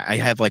like where I'm at, I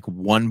have like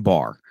one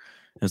bar.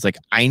 I was like,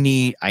 I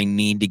need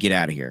to get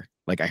out of here.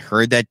 Like, I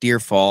heard that deer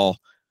fall.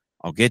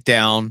 I'll get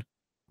down.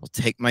 I'll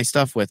take my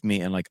stuff with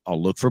me, and, like,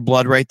 I'll look for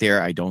blood right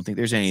there. I don't think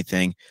there's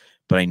anything,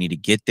 but I need to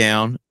get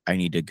down. I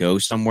need to go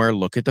somewhere,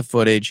 look at the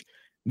footage,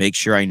 make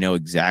sure I know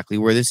exactly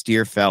where this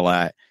deer fell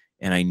at,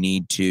 and I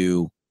need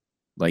to,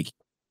 like,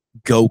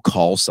 go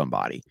call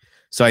somebody.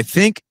 So I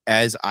think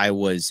as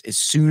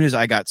soon as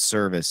I got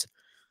service,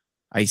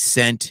 I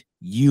sent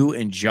you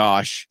and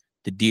Josh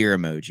the deer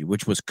emoji,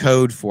 which was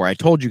code for, I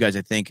told you guys,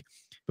 I think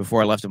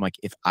before I left, I'm like,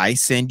 if I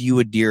send you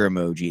a deer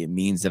emoji, it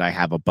means that I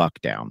have a buck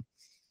down.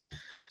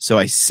 So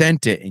I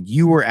sent it, and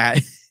you were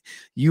at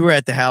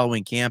the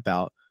Halloween camp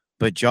out,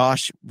 but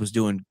Josh was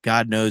doing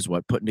God knows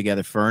what, putting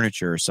together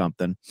furniture or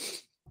something.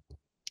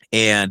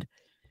 And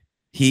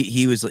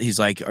he's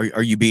like,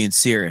 are you being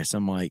serious?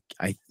 I'm like,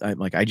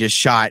 I just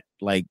shot,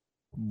 like,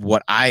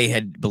 what I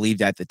had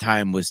believed at the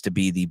time was to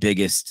be the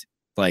biggest,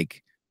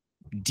 like,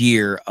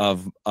 deer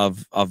of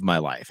my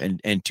life. And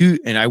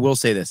I will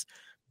say this,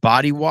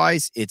 body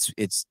wise,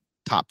 it's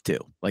top two.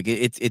 Like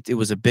it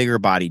was a bigger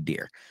body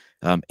deer.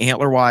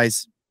 Antler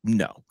wise,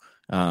 no.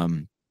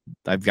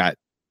 I've got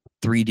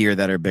 3 deer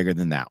that are bigger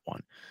than that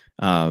one.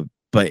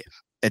 But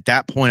at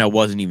that point, I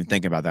wasn't even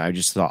thinking about that. I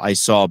just thought I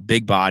saw a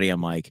big body.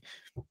 I'm like,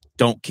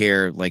 don't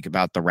care like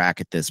about the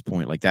rack at this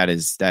point. Like that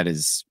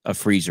is a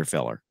freezer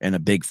filler and a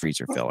big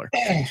freezer filler.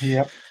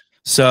 Yep.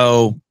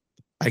 So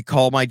I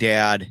call my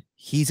dad.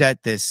 He's at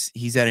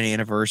an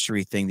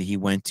anniversary thing that he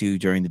went to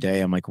during the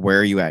day. I'm like, where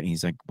are you at? And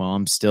he's like, well,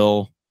 I'm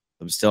still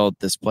at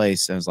this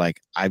place. And I was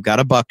like, I've got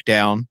a buck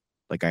down.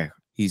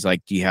 He's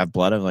like, do you have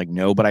blood? I'm like,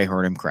 no, but I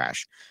heard him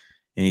crash.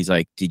 And he's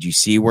like, did you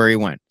see where he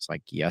went? It's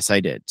like, yes, I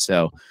did.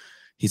 So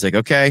he's like,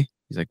 okay.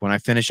 He's like, when I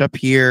finish up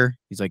here,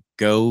 he's like,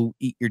 go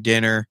eat your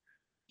dinner.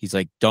 He's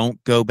like,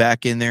 don't go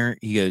back in there.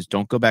 He goes,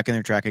 don't go back in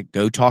there, track it.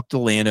 Go talk to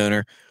the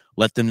landowner.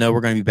 Let them know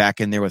we're going to be back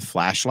in there with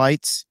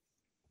flashlights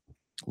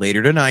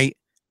later tonight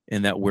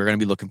and that we're going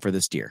to be looking for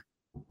this deer.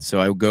 So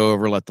I would go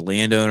over, let the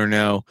landowner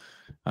know.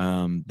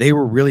 They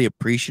were really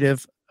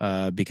appreciative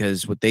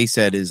because what they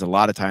said is a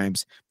lot of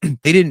times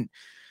they didn't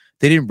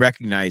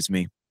recognize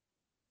me.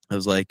 I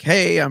was like,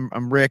 hey,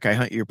 I'm Rick. I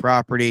hunt your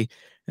property.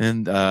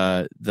 And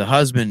the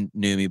husband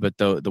knew me, but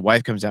the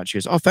wife comes out and she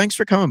goes, oh, thanks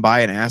for coming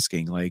by and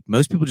asking. Like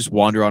most people just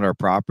wander on our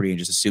property and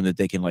just assume that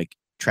they can like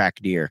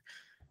track deer.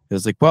 It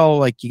was like, well,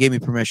 like you gave me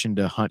permission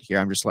to hunt here.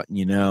 I'm just letting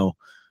you know.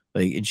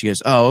 Like, and she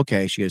goes, oh,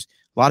 okay. She goes,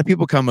 a lot of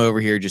people come over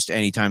here just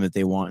anytime that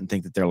they want and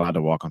think that they're allowed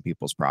to walk on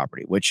people's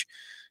property, which,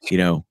 you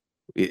know,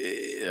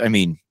 I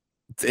mean,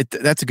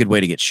 that's a good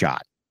way to get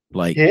shot.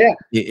 Like, yeah,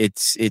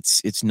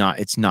 it's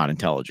not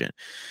intelligent.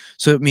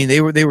 So, I mean, they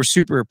were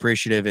super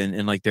appreciative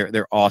and like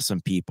they're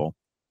awesome people.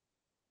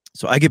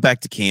 So I get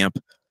back to camp.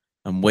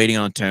 I'm waiting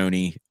on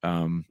Tony.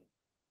 I'm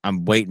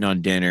waiting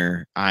on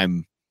dinner.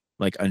 I'm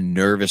like a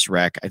nervous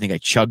wreck. I think I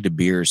chugged a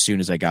beer as soon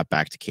as I got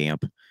back to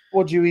camp.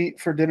 What'd you eat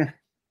for dinner?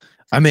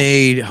 I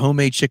made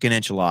homemade chicken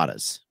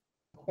enchiladas.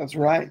 That's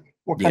right.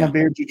 What kind of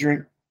beer did you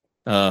drink?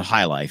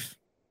 High Life.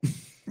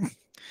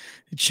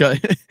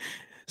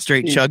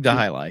 Straight chug the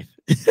High Life.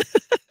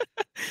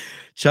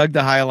 Chug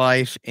the High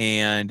Life,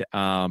 and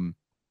I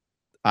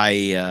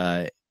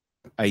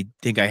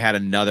think I had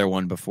another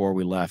one before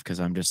we left because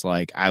I'm just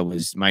like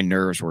my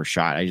nerves were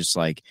shot. I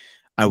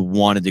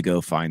wanted to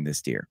go find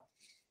this deer.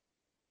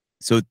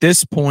 So at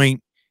this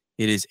point,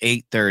 it is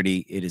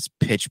 8:30. It is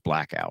pitch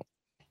black out.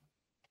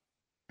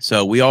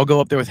 So we all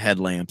go up there with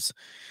headlamps,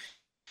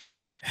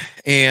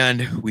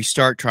 and we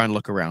start trying to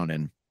look around.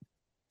 And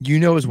you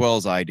know as well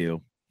as I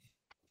do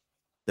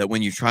that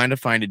when you're trying to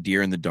find a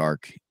deer in the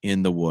dark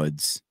in the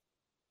woods,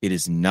 it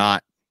does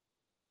not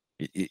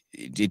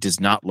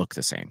look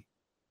the same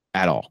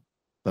at all.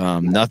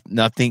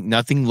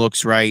 Nothing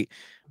looks right.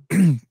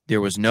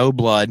 There was no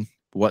blood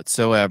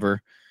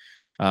whatsoever.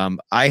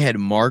 I had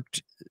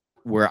marked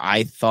where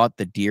I thought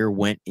the deer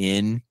went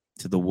in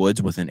to the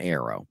woods with an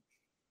arrow.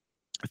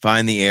 I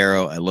find the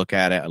arrow. I look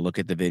at it. I look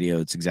at the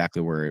video. It's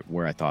exactly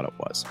where I thought it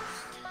was.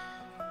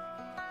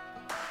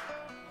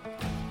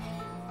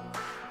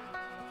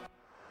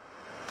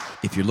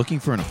 If you're looking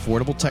for an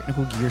affordable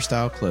technical gear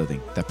style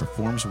clothing that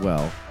performs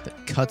well,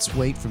 that cuts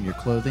weight from your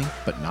clothing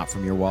but not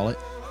from your wallet,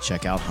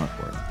 check out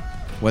Huntworth.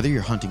 Whether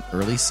you're hunting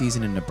early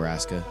season in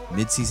Nebraska,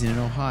 mid-season in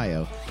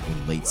Ohio,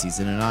 or late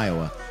season in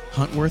Iowa,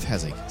 Huntworth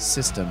has a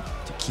system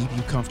to keep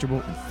you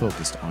comfortable and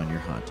focused on your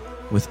hunt.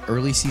 With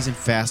early season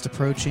fast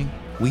approaching,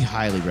 we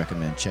highly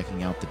recommend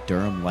checking out the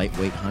Durham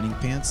lightweight hunting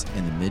pants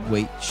and the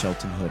midweight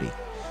Shelton hoodie.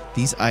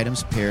 These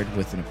items paired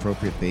with an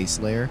appropriate base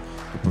layer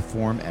will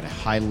perform at a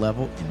high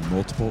level in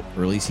multiple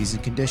early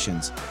season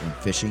conditions when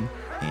fishing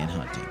and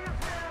hunting.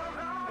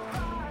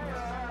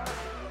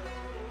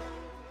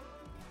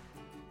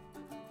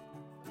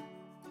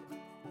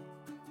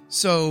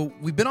 So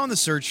we've been on the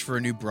search for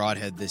a new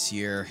broadhead this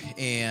year,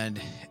 and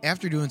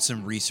after doing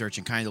some research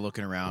and kind of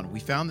looking around,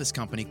 we found this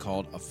company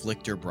called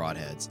Afflictor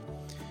Broadheads.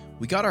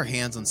 We got our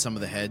hands on some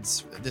of the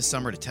heads this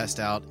summer to test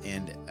out,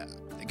 and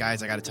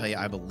guys, I got to tell you,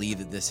 I believe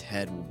that this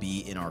head will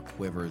be in our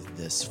quiver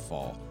this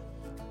fall.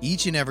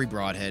 Each and every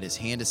broadhead is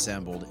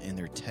hand-assembled in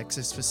their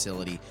Texas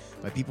facility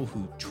by people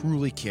who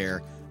truly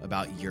care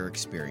about your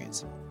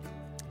experience.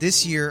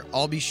 This year,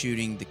 I'll be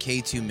shooting the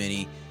K2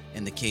 Mini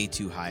and the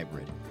K2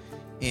 Hybrid.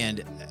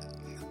 And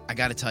I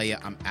got to tell you,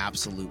 I'm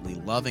absolutely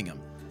loving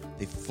them.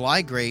 They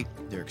fly great,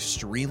 they're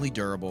extremely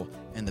durable,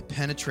 and the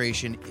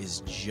penetration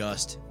is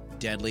just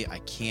deadly. I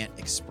can't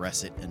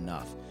express it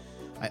enough.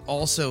 I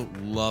also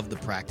love the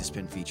practice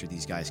pin feature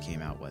these guys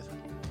came out with.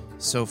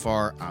 So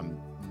far, I'm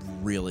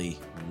really,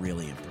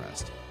 really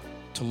impressed.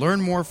 To learn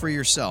more for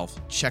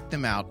yourself, check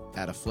them out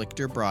at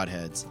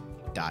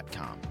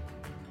afflictorbroadheads.com.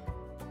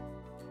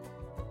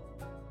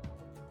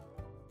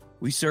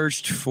 We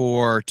searched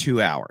for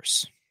 2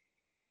 hours.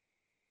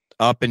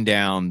 Up and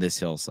down this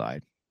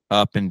hillside,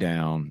 up and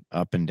down,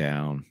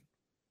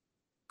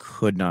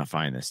 could not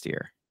find this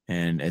deer.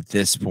 And at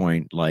this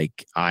point,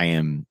 like, I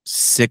am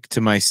sick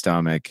to my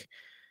stomach. I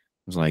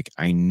was like,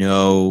 I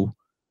know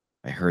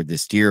I heard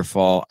this deer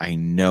fall. I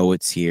know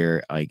it's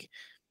here. Like,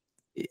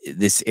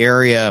 this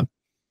area,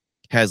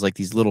 has like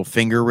these little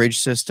finger ridge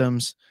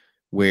systems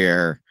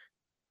where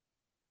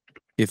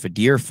if a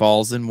deer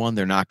falls in one,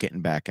 they're not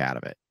getting back out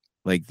of it.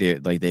 Like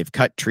they've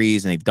cut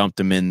trees and they've dumped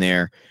them in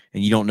there,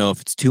 and you don't know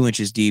if it's 2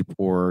 inches deep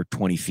or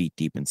 20 feet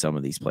deep in some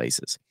of these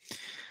places.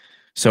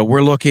 So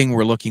we're looking.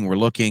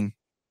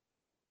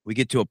 We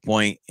get to a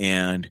point,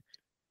 and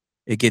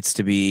it gets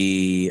to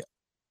be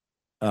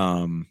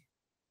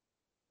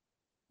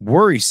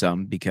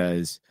worrisome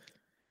because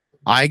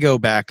I go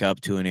back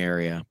up to an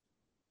area,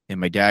 and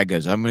my dad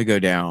goes, "I'm going to go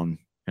down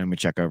and I'm going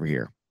to check over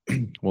here."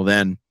 Well,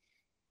 then,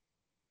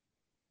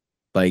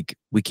 like,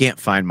 we can't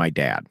find my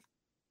dad.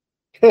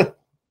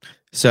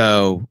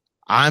 So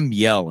I'm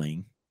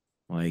yelling,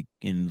 like,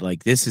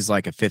 this is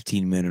like a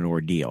 15-minute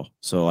ordeal.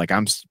 So like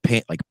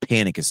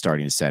panic is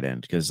starting to set in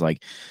because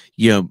like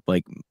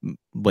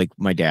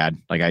my dad,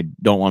 like I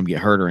don't want him to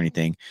get hurt or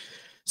anything.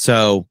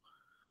 So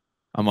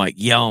I'm like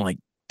yelling, like,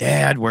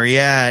 "Dad, where you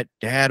at?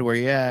 Dad, where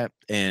you at?"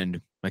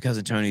 And my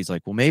cousin Tony's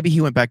like, "Well, maybe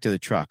he went back to the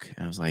truck."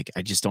 And I was like,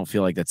 I just don't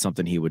feel like that's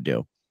something he would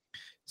do.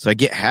 So I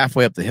get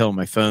halfway up the hill,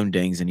 my phone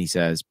dings, and he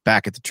says,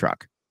 "Back at the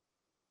truck."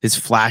 His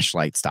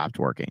flashlight stopped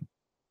working.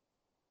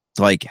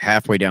 It's like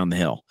halfway down the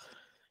hill.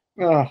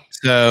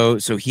 So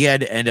he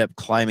had to end up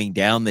climbing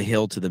down the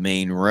hill to the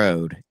main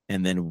road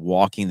and then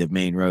walking the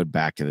main road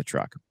back to the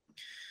truck.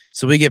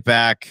 So we get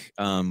back,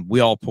 we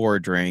all pour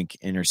a drink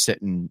and are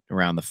sitting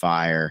around the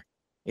fire.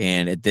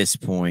 And at this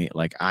point,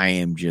 like I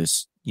am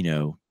just,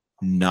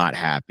 not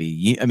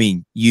happy.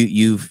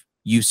 You've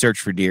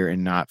searched for deer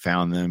and not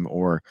found them,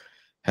 or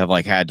have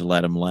like had to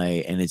let them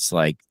lay. And it's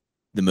like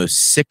the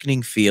most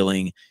sickening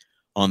feeling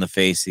on the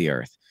face of the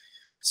earth.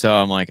 So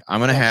I'm like, I'm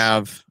going to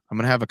have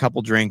a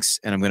couple drinks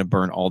and I'm going to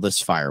burn all this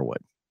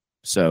firewood.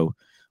 So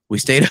we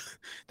stayed,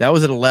 that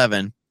was at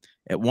 11.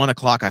 At 1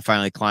 o'clock, I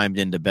finally climbed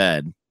into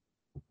bed,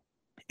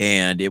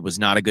 and it was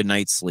not a good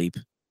night's sleep.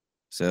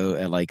 So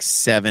at like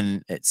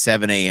 7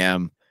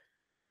 a.m.,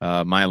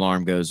 my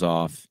alarm goes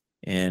off,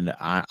 and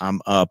I'm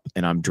up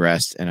and I'm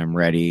dressed and I'm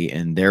ready.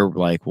 And they're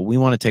like, "Well, we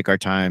want to take our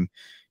time,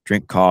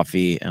 drink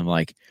coffee." And I'm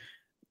like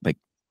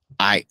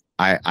I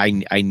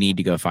need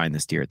to go find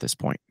this deer at this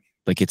point.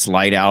 Like it's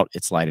light out.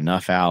 It's light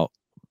enough out.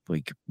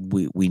 Like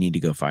we need to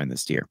go find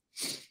this deer.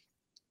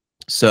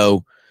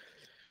 So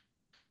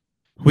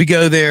we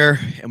go there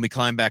and we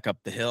climb back up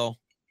the hill.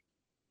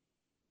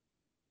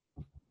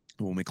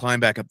 When we climb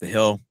back up the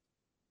hill,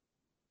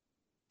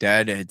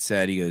 Dad had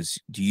said, he goes,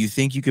 "Do you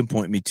think you can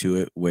point me to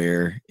it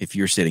where if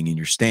you're sitting in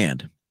your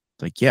stand?"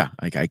 Like, yeah,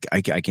 like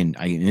I can,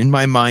 in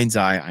my mind's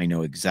eye, I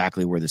know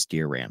exactly where this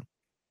deer ran.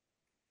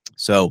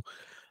 So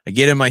I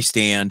get in my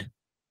stand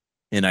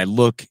and I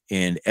look,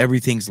 and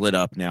everything's lit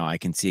up now. I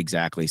can see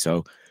exactly.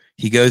 So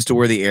he goes to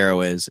where the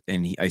arrow is,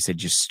 and I said,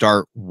 "Just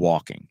start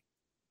walking."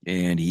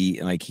 And he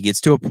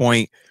gets to a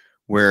point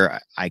where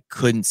I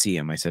couldn't see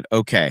him. I said,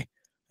 "Okay."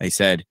 I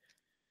said,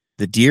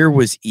 "The deer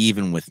was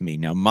even with me."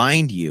 Now,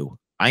 mind you,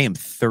 I am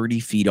 30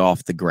 feet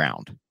off the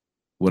ground.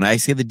 When I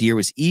say the deer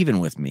was even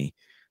with me,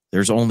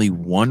 there's only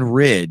one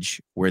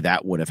ridge where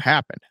that would have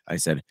happened. I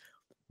said,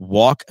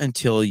 "Walk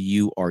until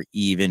you are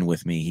even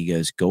with me." He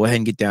goes, "Go ahead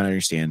and get down on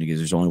your stand," because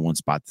there's only one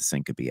spot this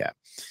thing could be at.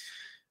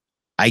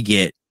 I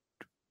get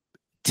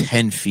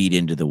 10 feet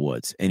into the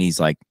woods, and he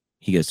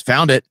goes,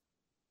 "Found it."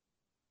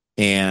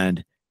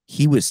 And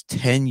he was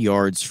 10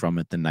 yards from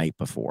it the night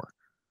before.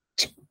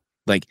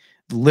 Like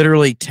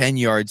literally 10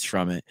 yards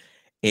from it.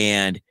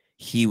 And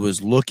he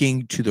was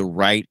looking to the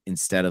right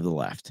instead of the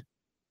left.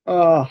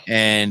 Oh.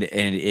 And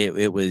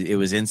it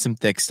was in some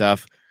thick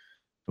stuff.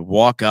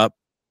 Walk up,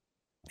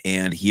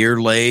 and here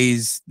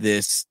lays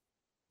this,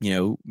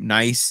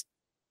 nice,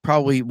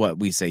 probably what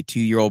we say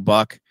 2-year-old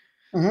buck.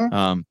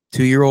 Mm-hmm.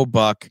 2-year-old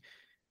buck.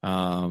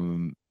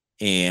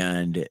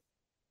 And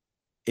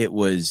it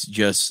was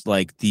just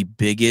like the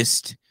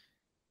biggest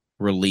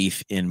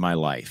relief in my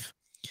life.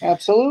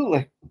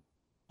 Absolutely.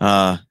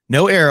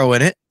 No arrow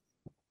in it.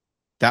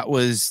 That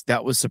was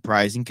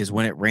surprising, because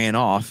when it ran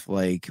off,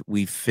 like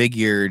we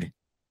figured,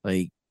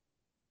 like,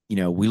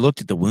 we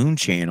looked at the wound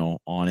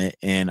channel on it,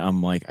 and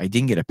I'm like, I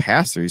didn't get a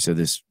pass through, so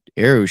this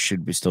arrow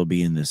should still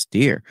be in this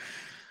deer.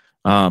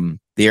 The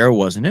arrow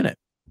wasn't in it.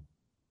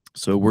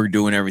 So we're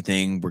doing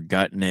everything, we're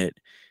gutting it,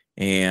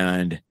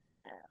 and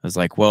I was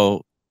like,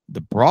 well,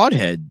 the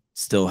broadhead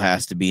still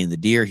has to be in the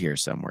deer here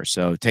somewhere.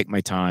 So take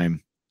my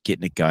time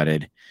getting it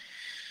gutted.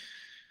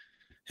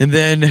 And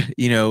then,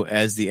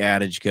 as the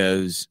adage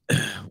goes,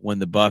 when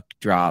the buck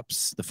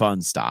drops, the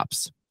fun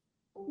stops.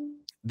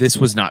 This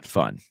was not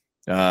fun.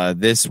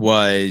 This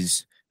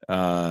was,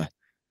 I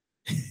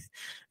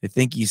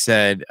think you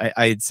said,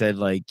 I had said,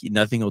 like,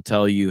 nothing will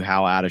tell you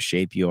how out of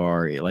shape you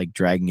are, like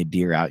dragging a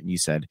deer out. And you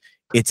said,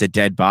 "It's a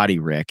dead body,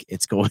 Rick.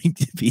 It's going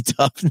to be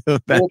tough no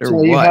matter what."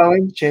 Tell you how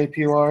in shape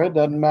you are. It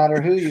doesn't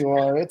matter who you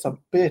are. It's a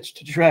bitch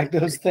to drag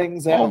those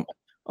things out.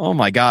 Oh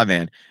my God,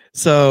 man.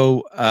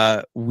 So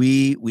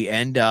we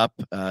end up,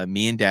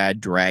 me and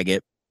Dad drag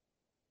it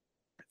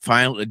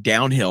finally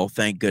downhill.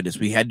 Thank goodness.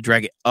 We had to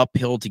drag it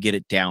uphill to get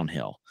it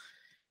downhill,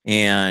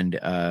 and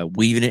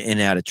weaving it in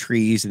and out of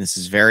trees. And this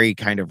is very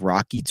kind of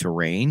rocky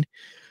terrain.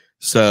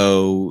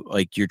 So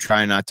like you're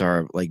trying not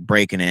to like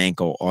break an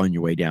ankle on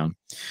your way down.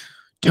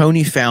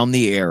 Tony found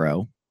the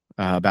arrow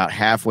about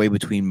halfway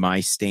between my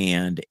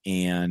stand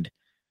and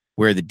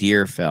where the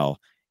deer fell.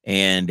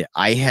 And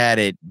I had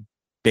it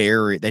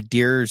buried. That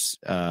deer's,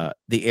 the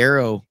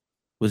arrow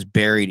was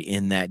buried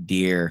in that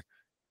deer,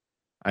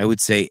 I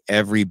would say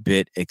every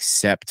bit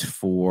except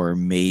for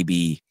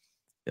maybe,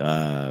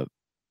 4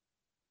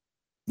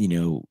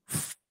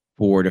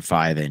 to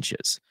 5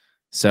 inches.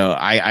 So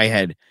I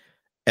had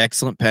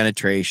excellent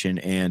penetration,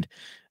 and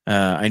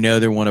I know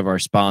they're one of our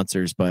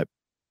sponsors, but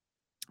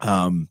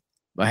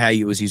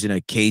I was using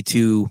a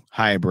K2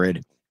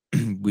 hybrid.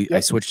 I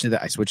switched to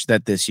that. I switched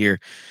that this year,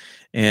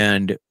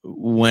 and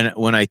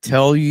when I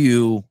tell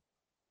you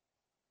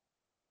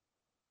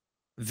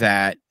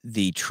that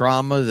the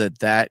trauma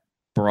that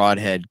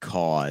broadhead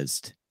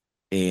caused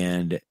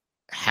and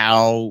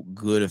how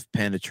good of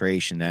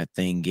penetration that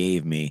thing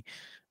gave me,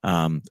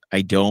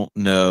 I don't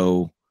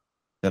know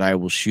that I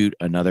will shoot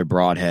another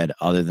broadhead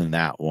other than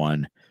that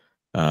one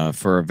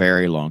for a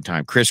very long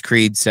time. Chris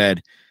Creed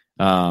said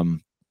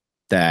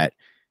that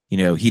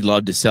he'd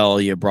love to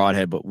sell you a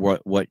broadhead, but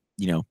what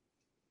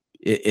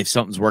if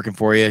something's working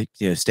for you,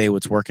 stay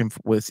what's working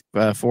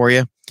for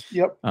you.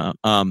 Yep.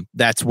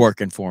 That's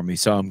working for me,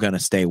 so I'm gonna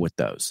stay with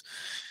those.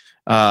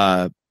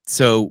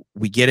 So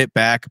we get it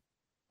back.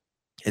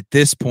 At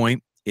this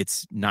point,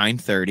 it's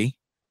 9:30.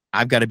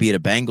 I've got to be at a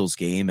Bengals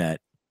game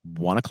at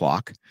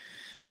 1:00.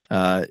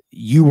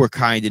 You were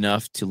kind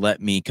enough to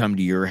let me come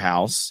to your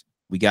house.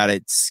 We got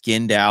it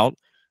skinned out,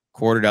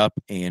 quartered up,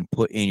 and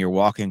put in your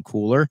walk-in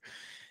cooler.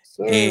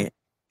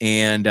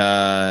 And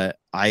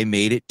I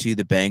made it to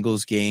the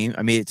Bengals game.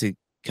 I made it to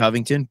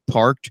Covington,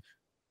 parked,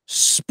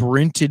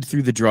 sprinted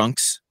through the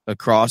drunks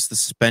across the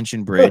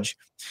suspension bridge,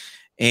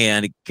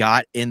 and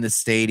got in the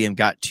stadium,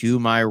 got to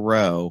my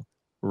row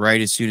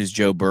right as soon as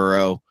Joe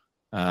Burrow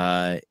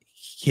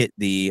hit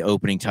the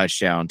opening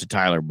touchdown to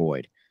Tyler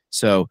Boyd.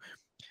 So,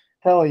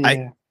 hell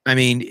yeah. I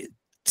mean,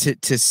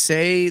 to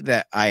say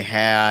that I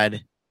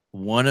had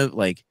one of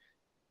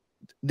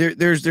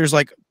there's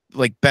like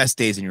best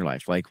days in your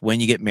life, like when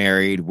you get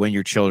married, when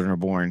your children are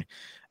born.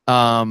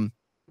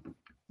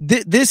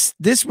 This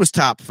was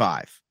top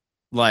 5,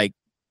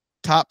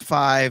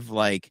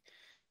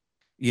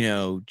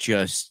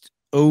 just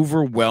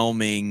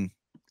overwhelming,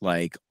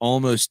 like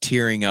almost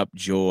tearing up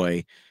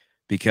joy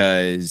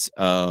because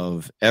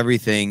of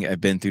everything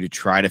I've been through to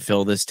try to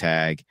fill this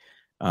tag.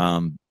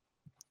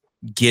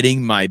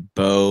 Getting my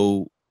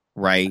bow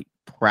right,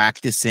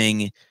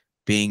 practicing,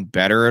 being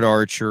better at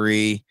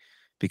archery,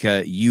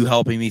 because you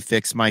helping me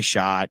fix my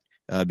shot,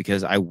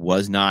 because I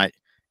was not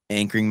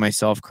anchoring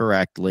myself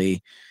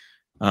correctly.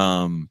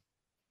 Being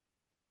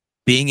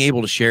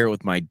able to share it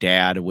with my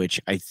dad, which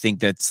I think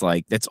that's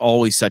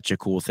always such a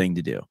cool thing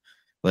to do.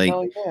 Like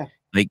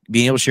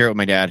being able to share it with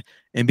my dad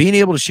and being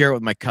able to share it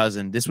with my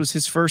cousin. This was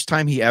his first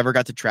time he ever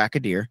got to track a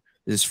deer.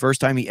 This is his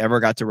first time he ever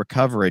got to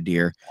recover a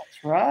deer.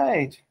 That's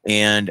right.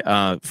 And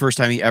first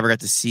time he ever got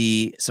to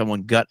see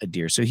someone gut a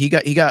deer. So he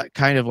got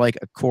kind of like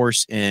a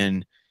course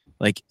in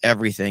like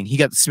everything. He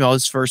got to smell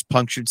his first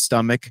punctured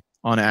stomach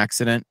on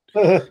accident.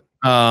 I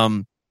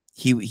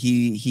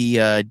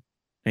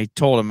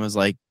told him, I was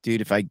like,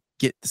 dude, if I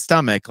get the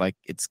stomach, like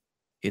it's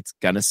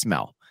gonna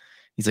smell.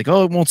 He's like,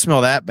 oh, it won't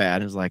smell that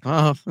bad. I was like,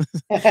 oh,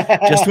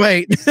 just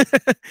wait.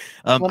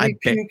 Let me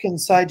puke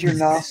inside your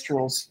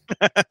nostrils.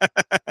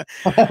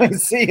 Let me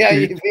see how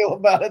you feel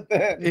about it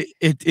then.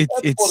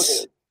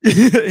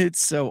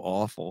 It's so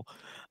awful.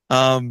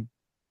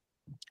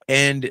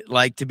 And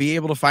like to be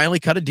able to finally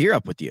cut a deer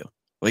up with you.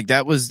 Like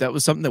that was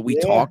something that we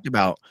talked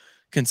about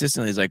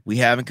consistently. It's like we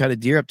haven't cut a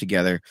deer up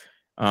together.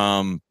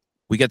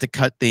 We got to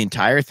cut the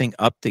entire thing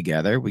up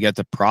together. We got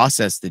to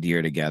process the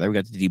deer together. We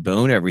got to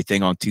debone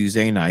everything on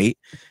Tuesday night.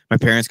 My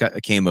parents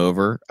came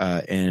over,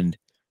 and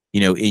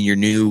in your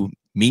new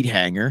meat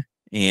hanger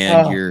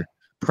and your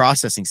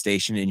processing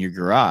station in your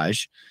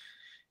garage,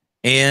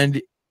 and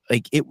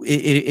like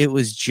it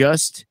was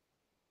just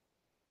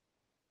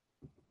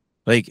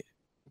like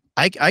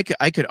I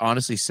could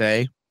honestly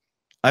say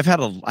I've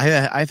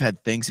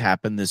had things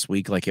happen this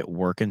week, like at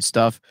work and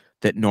stuff,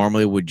 that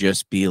normally would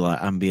just be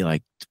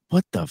like,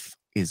 what the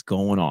is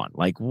going on?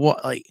 Like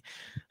what? Like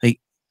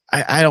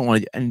I don't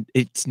want to, and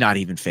it's not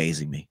even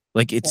phasing me.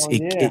 Like it's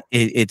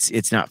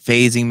not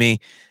phasing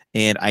me,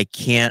 and I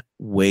can't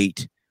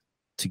wait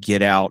to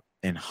get out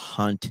and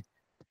hunt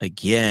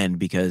again,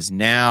 because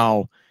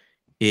now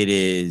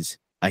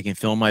I can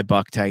fill my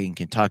buck tag in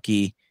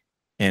Kentucky,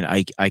 and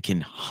I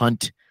can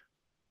hunt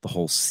the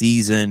whole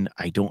season.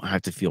 I don't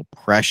have to feel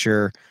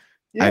pressure.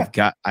 Yeah.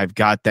 I've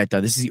got that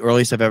done. This is the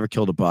earliest I've ever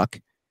killed a buck.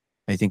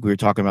 I think we were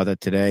talking about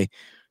that today.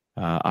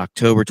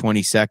 October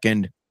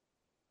 22nd,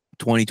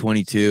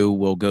 2022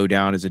 will go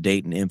down as a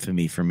date in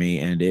infamy for me,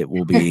 and it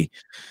will be,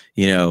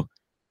 the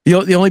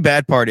only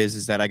bad part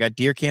is that I got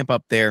deer camp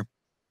up there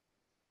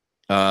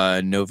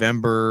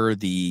November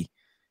the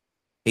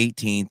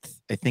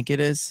 18th, I think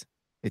it is.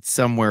 It's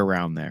somewhere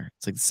around there.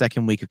 It's like the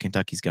second week of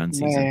Kentucky's gun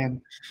season.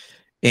 Man.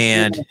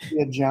 And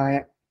a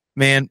giant.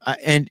 Man,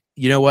 and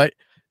you know what?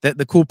 That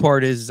the cool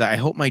part is I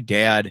hope my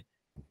dad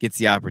gets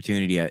the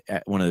opportunity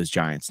at one of those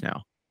Giants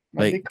now,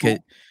 like cool.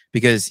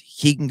 because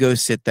he can go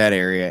sit that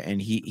area,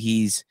 and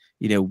he's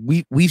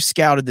we've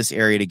scouted this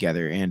area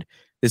together, and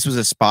this was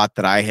a spot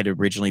that I had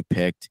originally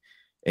picked,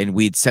 and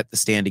we'd set the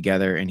stand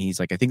together, and he's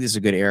like, I think this is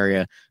a good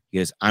area. He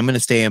goes, I'm going to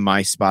stay in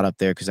my spot up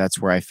there because that's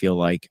where I feel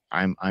like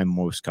I'm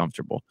most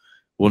comfortable.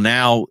 Well,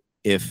 now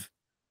if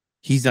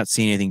he's not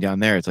seeing anything down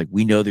there, it's like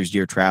we know there's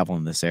deer travel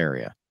in this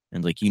area,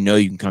 and like you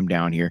can come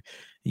down here,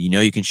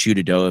 you can shoot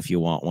a doe if you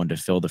want one to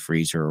fill the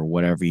freezer or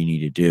whatever you need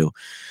to do.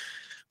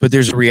 But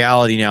there's a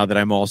reality now that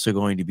I'm also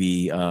going to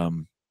be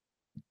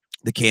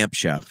the camp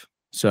chef.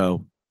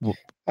 So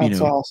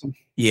that's awesome.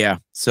 Yeah.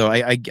 So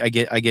I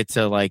get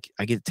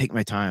to take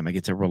my time. I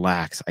get to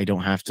relax. I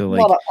don't have to like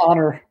a lot of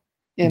honor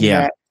in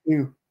that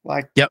too.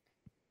 Like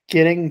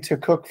getting to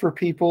cook for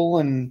people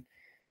and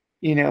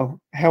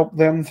help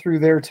them through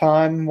their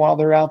time while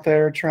they're out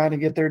there trying to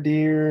get their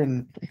deer,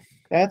 and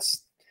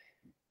that's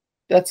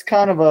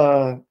kind of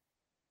a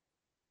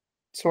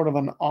sort of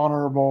an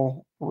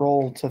honorable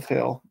role to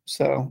fill.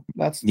 So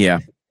that's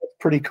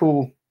pretty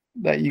cool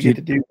that you get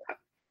to do that.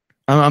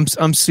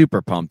 I'm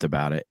super pumped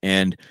about it.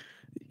 And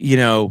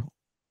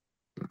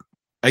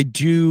I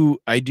do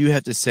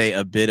have to say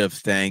a bit of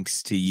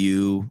thanks to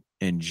you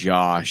and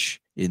Josh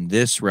in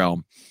this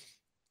realm,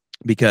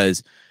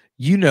 because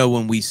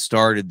when we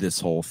started this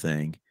whole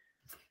thing,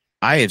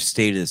 I have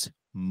stated this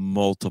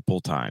multiple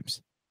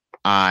times.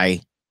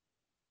 I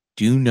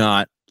do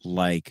not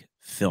like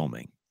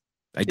filming.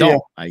 I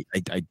don't. Yeah.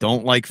 I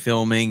don't like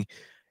filming.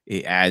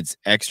 It adds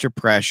extra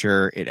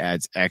pressure. It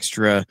adds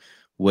extra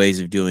ways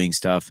of doing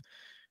stuff.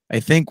 I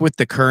think with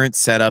the current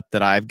setup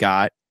that I've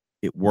got,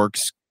 it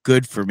works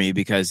good for me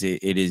because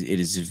it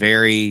is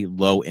very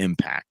low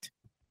impact.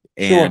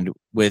 And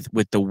with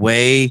the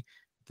way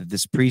that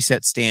this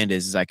preset stand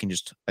is I can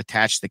just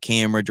attach the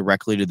camera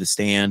directly to the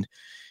stand,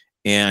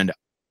 and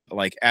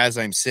like as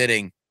I'm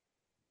sitting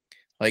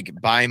like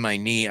by my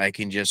knee, I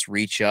can just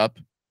reach up,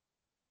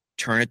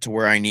 turn it to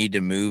where I need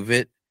to move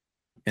it,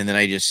 and then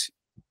I just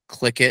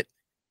click it,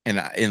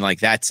 and like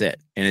that's it.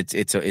 And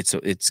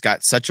it's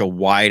got such a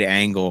wide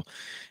angle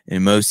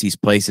in most of these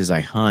places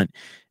I hunt,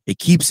 it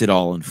keeps it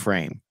all in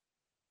frame.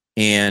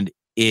 And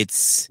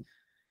it's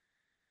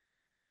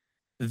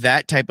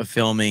that type of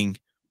filming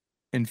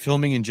and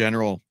filming in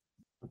general,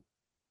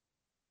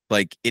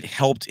 like it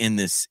helped in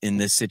this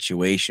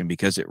situation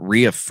because it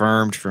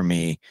reaffirmed for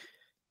me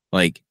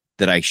like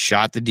that I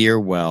shot the deer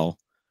well,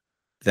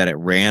 that it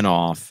ran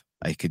off,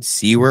 I could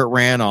see where it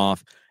ran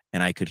off,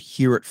 and I could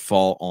hear it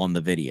fall on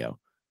the video.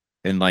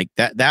 And like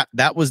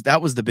that was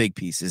the big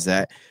piece, is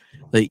that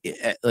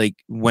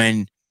like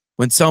when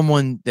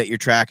someone that you're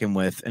tracking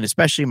with, and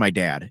especially my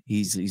dad,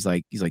 he's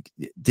like,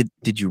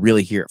 did you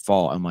really hear it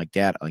fall? I'm like,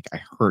 Dad, like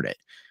I heard it.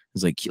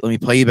 He's like, let me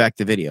play you back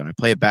the video, and I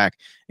play it back,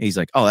 and he's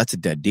like, oh, that's a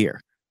dead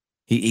deer.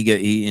 He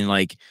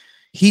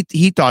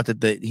thought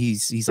that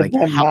he's like,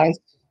 nice?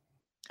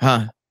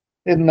 Huh?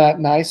 Isn't that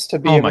nice to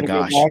be able to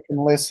go back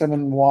and listen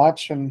and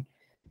watch, and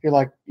you're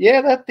like,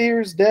 yeah, that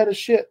deer's dead as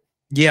shit.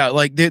 Yeah,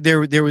 like there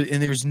was,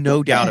 and there's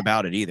no doubt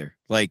about it either.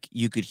 Like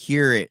you could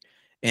hear it,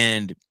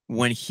 and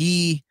when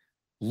he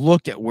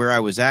looked at where I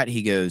was at,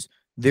 he goes,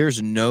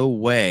 "There's no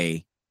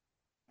way.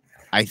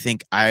 I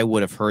think I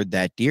would have heard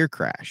that deer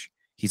crash."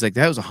 He's like,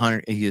 "That was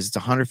 100. It's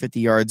 150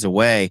 yards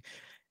away,"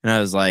 and I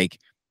was like,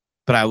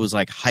 "But I was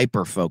like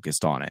hyper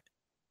focused on it.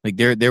 Like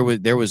there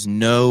was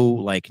no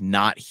like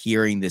not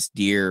hearing this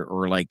deer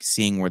or like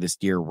seeing where this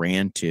deer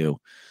ran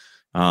to,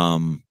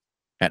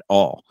 at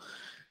all."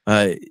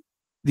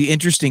 The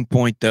interesting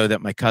point, though,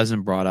 that my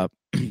cousin brought up,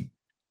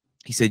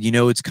 he said,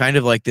 it's kind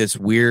of like this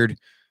weird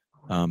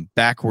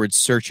backwards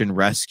search and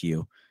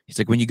rescue. He's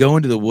like, when you go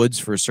into the woods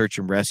for a search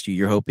and rescue,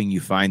 you're hoping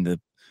you find the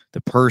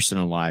person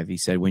alive. He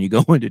said, when you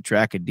go in to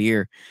track a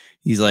deer,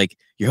 he's like,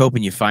 you're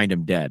hoping you find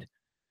him dead.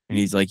 And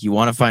he's like, you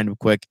want to find him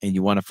quick and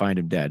you want to find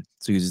him dead.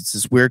 So it's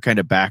this weird kind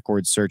of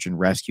backwards search and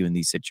rescue in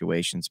these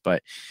situations.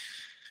 But,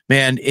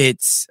 man,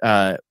 it's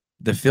the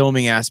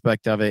filming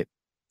aspect of it,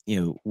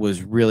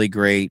 was really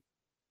great.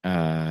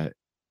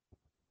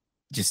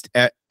 Just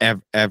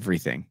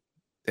everything.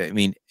 I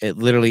mean,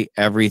 literally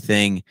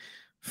everything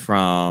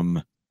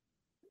from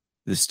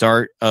the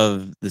start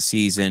of the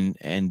season,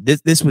 and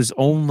this was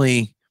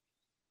only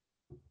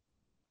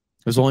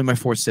my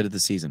fourth sit of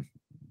the season.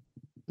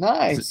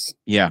 Nice.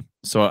 Yeah.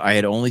 So I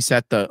had only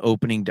sat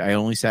opening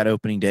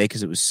day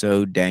because it was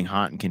so dang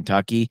hot in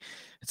Kentucky.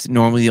 It's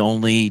normally the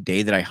only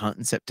day that I hunt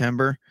in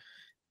September.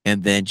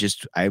 And then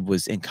I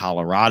was in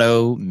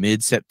Colorado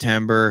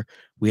mid-September.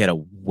 We had a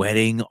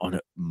wedding on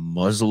a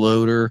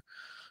muzzleloader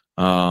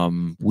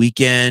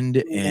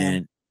weekend,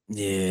 and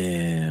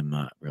I'm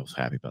not real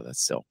happy about that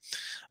still.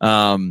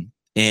 And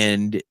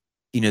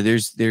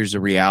there's a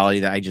reality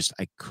that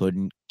I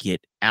couldn't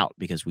get out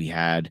because we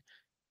had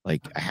I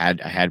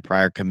had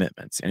prior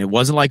commitments, and it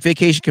wasn't like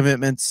vacation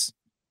commitments.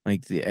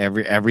 Like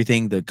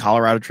everything, the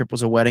Colorado trip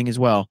was a wedding as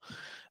well.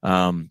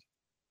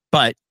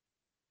 But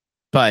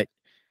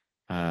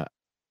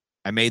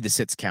I made the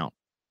sits count.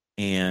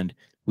 and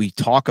we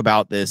talk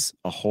about this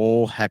a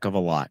whole heck of a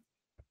lot,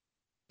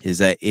 is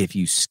that if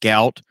you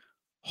scout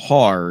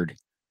hard,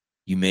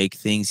 you make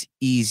things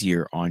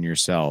easier on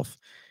yourself.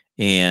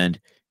 And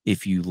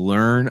if you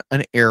learn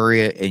an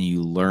area and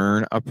you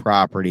learn a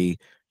property,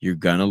 you're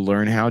going to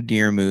learn how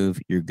deer move.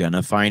 You're going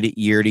to find it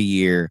year to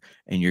year,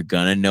 and you're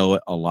going to know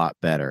it a lot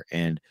better.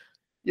 And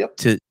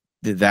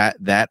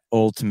that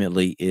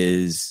ultimately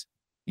is,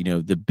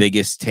 the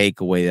biggest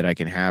takeaway that I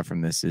can have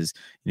from this is,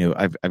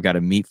 I've got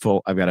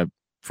a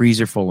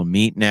freezer full of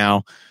meat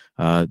now.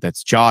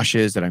 That's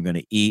Josh's, that I'm going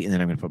to eat, and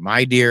then I'm going to put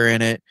my deer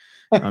in it.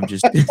 I'm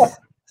just,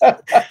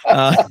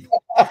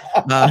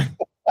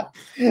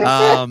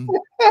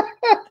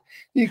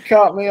 you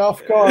caught me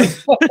off guard.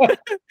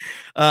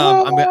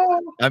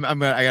 I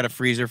got a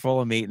freezer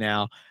full of meat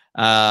now.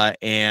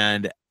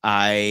 And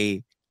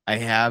I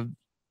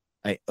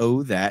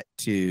owe that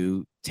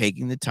to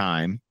taking an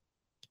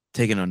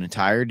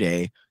entire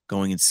day,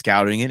 going and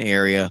scouting an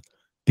area,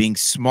 being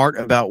smart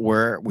about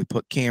where we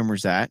put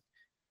cameras at,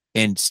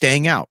 and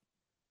staying out.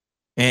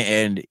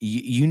 And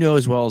you know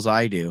as well as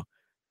I do,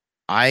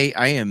 I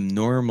am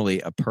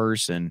normally a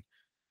person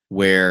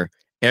where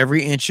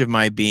every inch of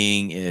my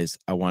being is,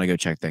 I want to go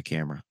check that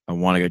camera.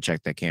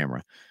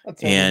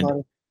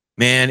 And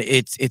man,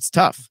 it's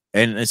tough.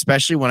 And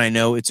especially when I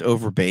know it's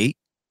over bait,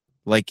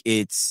 like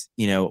it's,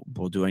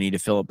 well, do I need to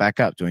fill it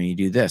back up? Do I need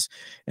to do this?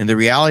 And the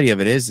reality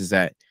of it is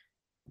that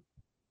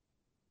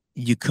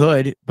you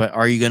could, but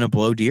are you going to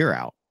blow deer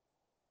out?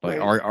 Like,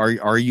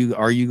 are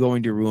you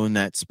going to ruin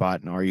that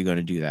spot, and are you going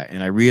to do that?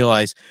 And I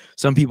realize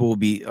some people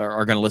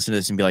are going to listen to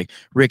this and be like,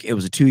 Rick, it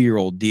was a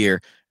 2-year-old deer.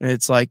 And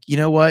it's like, you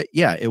know what?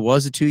 Yeah, it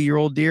was a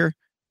 2-year-old deer.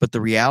 But the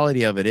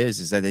reality of it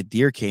is that the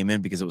deer came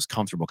in because it was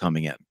comfortable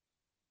coming in,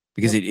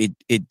 because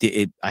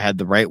I had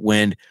the right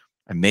wind.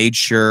 I made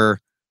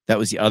sure. That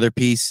was the other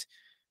piece.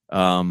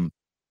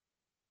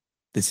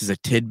 This is a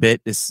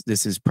tidbit. This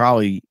is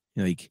probably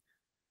like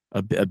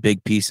a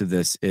big piece of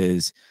this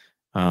is,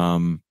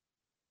 I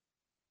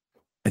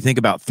think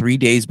about 3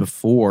 days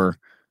before,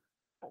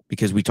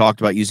 because we talked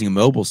about using a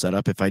mobile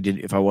setup. If I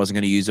wasn't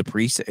going to use that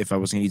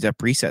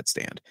preset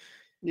stand,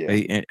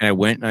 and I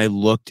went and I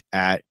looked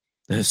at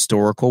the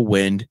historical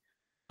wind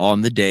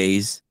on the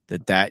days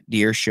that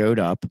deer showed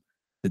up,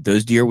 that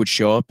those deer would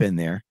show up in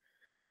there.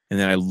 And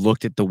then I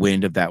looked at the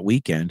wind of that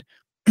weekend,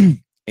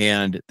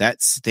 and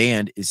that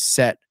stand is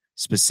set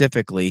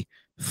specifically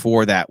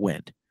for that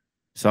wind.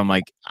 So I'm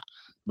like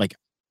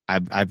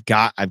I've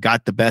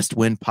got the best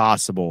wind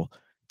possible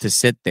to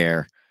sit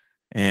there,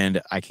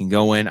 and I can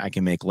go in, I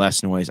can make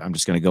less noise. I'm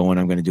just going to go in,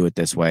 I'm going to do it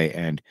this way,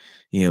 and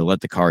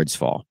let the cards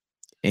fall.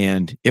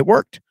 And it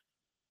worked.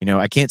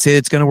 I can't say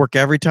it's going to work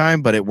every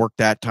time, but it worked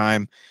that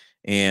time.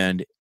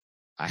 And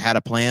I had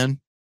a plan,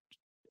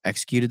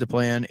 executed the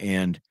plan,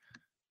 and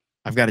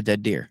I've got a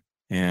dead deer,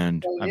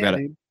 and I've got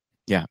an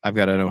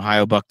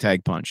Ohio buck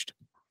tag punched.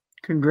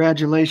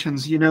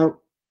 Congratulations.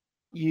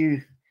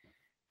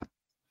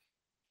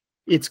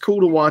 It's cool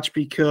to watch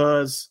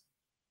because,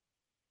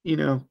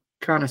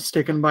 kind of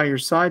sticking by your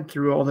side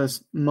through all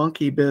this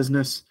monkey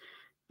business.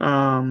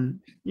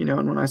 And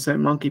when I say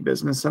monkey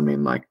business, I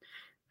mean like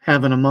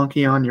having a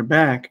monkey on your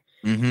back.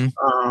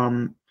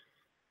 Mm-hmm.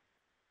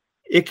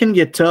 It can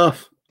get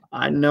tough.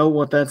 I know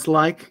what that's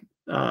like.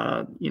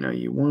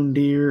 You wound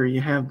deer, or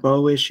you have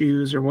bow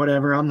issues or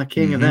whatever. I'm the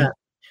king of that.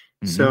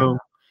 Mm-hmm. So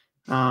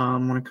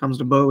when it comes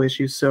to bow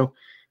issues, so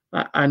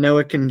I know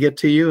it can get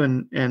to you,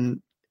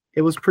 and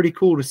it was pretty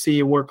cool to see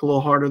you work a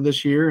little harder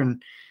this year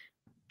and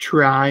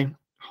try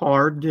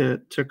hard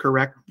to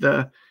correct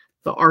the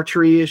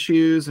archery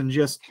issues, and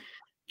just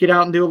get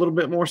out and do a little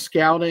bit more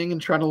scouting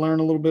and try to learn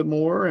a little bit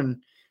more.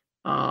 And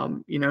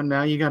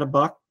now you got a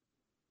buck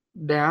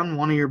down,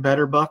 one of your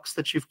better bucks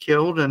that you've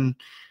killed, and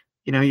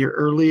your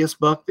earliest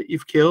buck that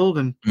you've killed,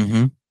 and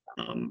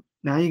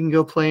now you can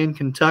go play in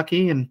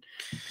Kentucky, and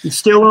you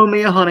still owe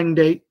me a hunting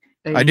date.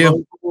 I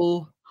do.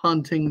 Local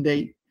hunting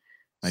date.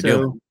 I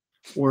do.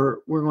 We're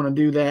going to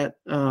do that,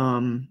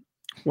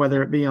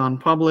 whether it be on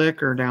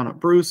public or down at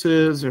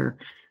Bruce's or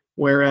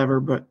wherever.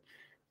 But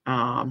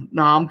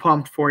no, I'm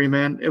pumped for you,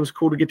 man. It was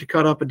cool to get to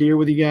cut up a deer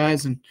with you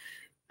guys, and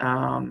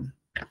I'm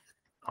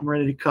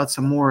ready to cut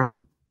some more.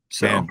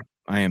 So man,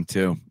 I am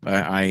too.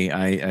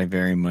 I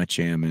very much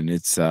am, and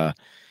it's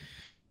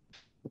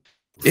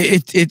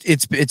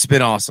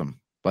been awesome.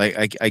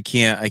 Like I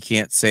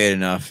can't say it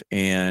enough.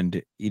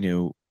 And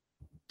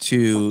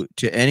to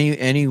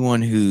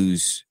anyone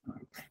who's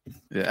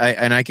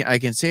I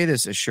can say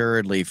this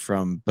assuredly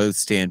from both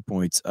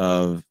standpoints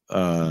of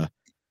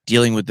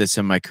dealing with this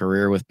in my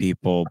career with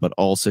people, but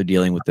also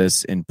dealing with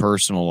this in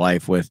personal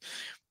life with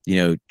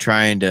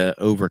trying to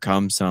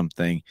overcome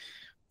something.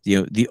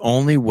 The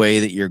only way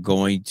that you're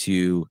going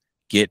to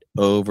get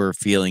over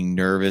feeling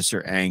nervous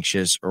or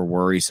anxious or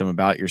worrisome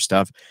about your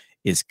stuff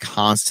is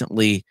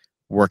constantly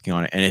working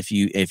on it. And if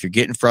you're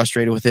getting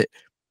frustrated with it,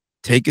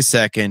 take a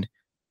second,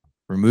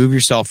 remove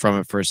yourself from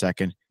it for a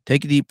second,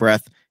 take a deep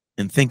breath,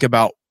 and think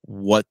about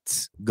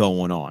what's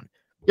going on.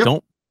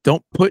 Yep.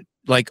 Don't put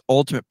like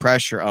ultimate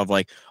pressure of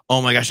like,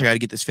 oh my gosh, I got to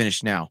get this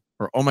finished now,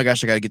 or oh my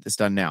gosh, I got to get this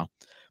done now,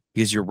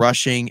 because you're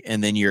rushing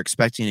and then you're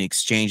expecting an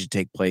exchange to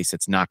take place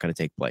that's not going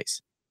to take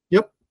place.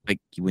 Yep. Like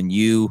when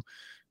you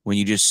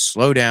just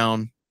slow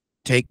down,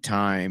 take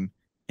time,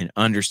 and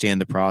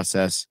understand the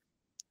process,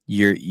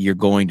 you're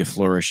going to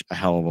flourish a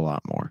hell of a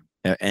lot more,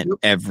 and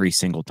every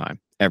single time.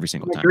 I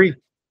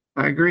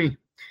agree.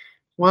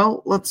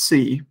 Well, let's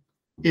see.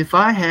 If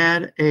I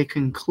had a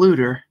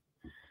concluder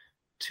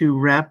to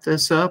wrap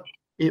this up,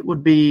 it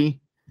would be,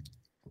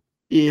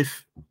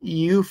 if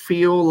you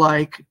feel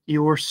like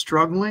you're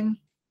struggling,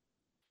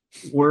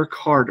 work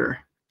harder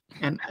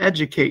and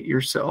educate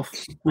yourself,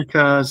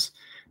 because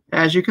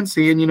as you can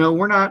see, and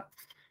we're not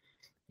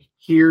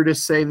here to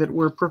say that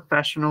we're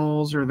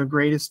professionals or the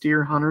greatest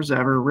deer hunters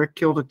ever. Rick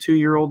killed a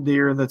 2-year-old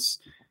deer that's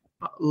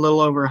a little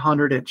over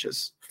 100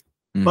 inches,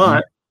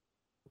 but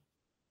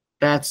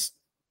that's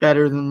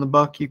better than the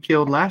buck you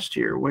killed last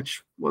year,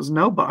 which was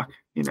no buck,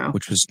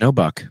 which was no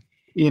buck,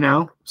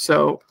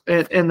 so,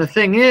 and the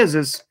thing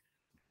is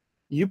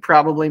you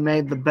probably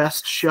made the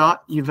best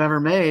shot you've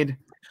ever made.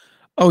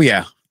 Oh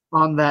yeah.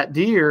 On that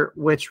deer,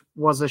 which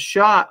was a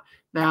shot.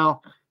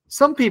 Now,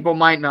 some people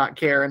might not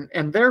care.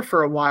 And there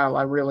for a while,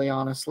 I really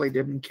honestly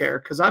didn't care,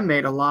 because I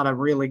made a lot of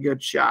really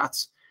good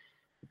shots.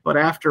 But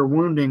after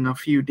wounding a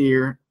few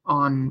deer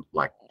on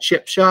like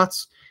chip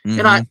shots,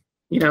 and I,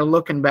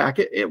 looking back,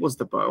 it was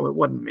the bow. It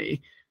wasn't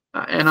me.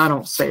 And I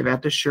don't say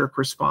that to shirk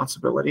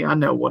responsibility. I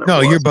know what it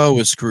was. No, your bow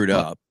was screwed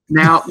up.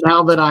 Now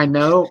that I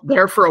know,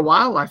 there for a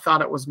while, I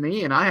thought it was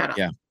me, and I had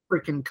a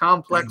freaking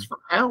complex from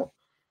hell.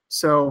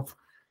 So,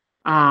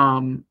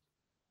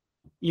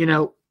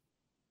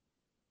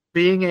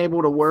 being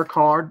able to work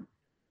hard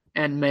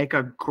and make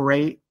a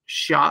great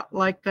shot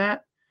like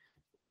that,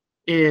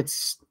 it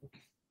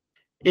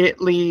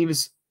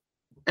leaves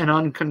an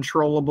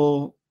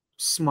uncontrollable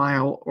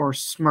smile or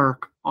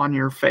smirk on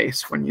your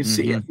face when you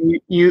see it.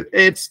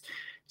 It's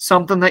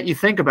something that you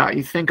think about.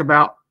 You think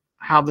about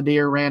how the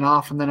deer ran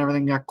off and then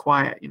everything got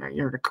quiet.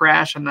 You're at a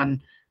crash and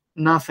then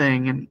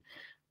nothing. And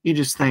you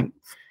just think,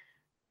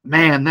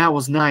 man, that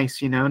was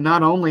nice.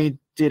 Not only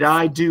did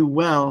I do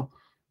well,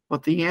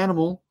 but the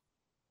animal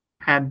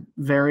had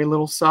very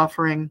little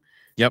suffering.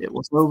 Yep. It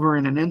was over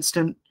in an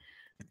instant.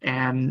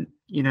 And,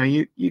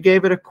 you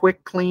gave it a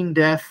quick, clean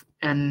death.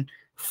 And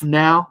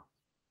now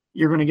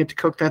you're going to get to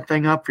cook that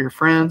thing up for your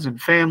friends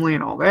and family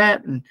and all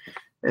that. And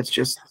it's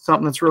just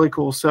something that's really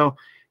cool. So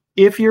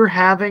if you're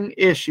having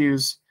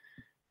issues,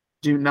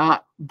 do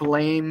not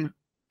blame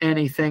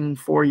anything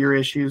for your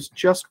issues.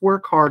 Just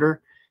work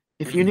harder.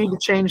 If you need to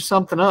change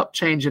something up,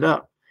 change it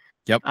up.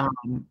 Yep.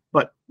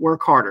 But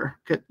work harder.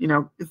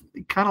 Kind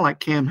of like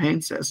Cam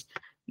Hanes says,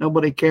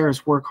 nobody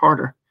cares. Work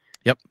harder.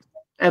 Yep.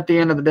 At the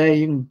end of the day,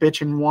 you can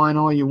bitch and whine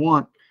all you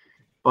want,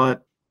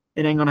 but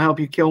it ain't going to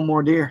help you kill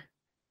more deer.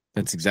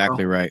 That's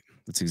exactly right.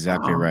 That's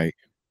exactly right.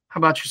 How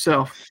about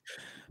yourself?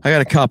 I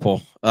got a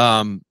couple.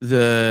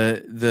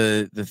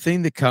 The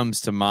thing that comes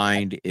to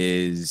mind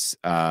is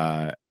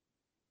a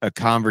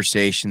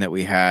conversation that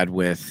we had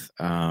with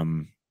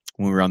when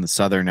we were on the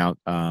Southern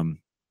Outdoorsman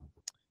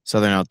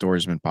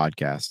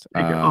podcast.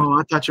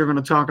 I thought you were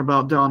going to talk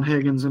about Don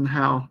Higgins and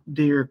how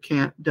deer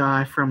can't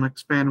die from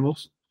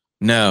expandables.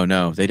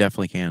 No, they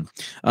definitely can.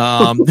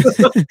 When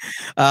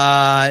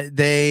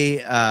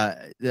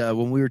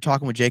we were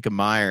talking with Jacob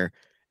Meyer,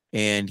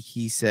 and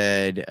he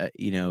said,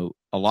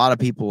 a lot of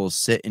people will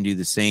sit and do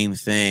the same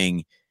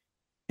thing,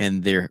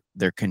 and they're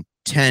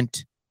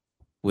content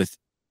with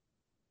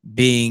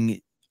being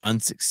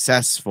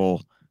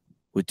unsuccessful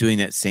with doing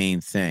that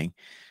same thing.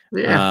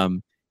 Yeah.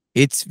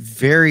 It's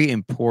very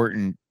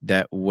important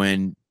that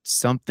when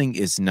something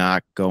is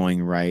not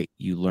going right,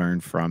 you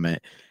learn from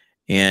it.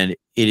 And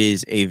it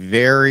is a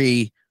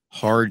very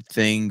hard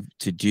thing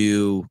to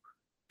do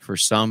for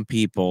some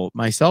people,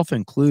 myself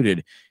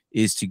included,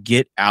 is to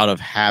get out of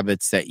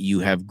habits that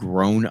you have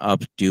grown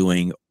up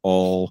doing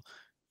all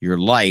your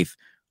life,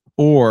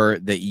 or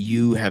that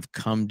you have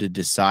come to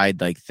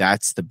decide like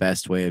that's the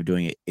best way of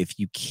doing it. If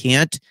you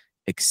can't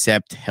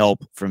accept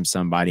help from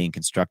somebody and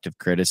constructive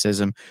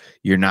criticism,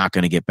 you're not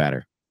going to get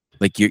better.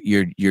 Like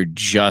you're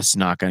just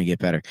not going to get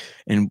better.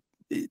 And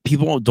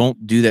people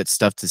don't do that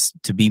stuff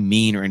to be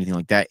mean or anything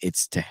like that.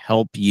 It's to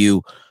help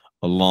you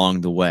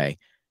along the way.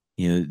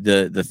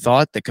 The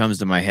thought that comes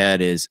to my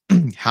head is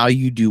how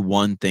you do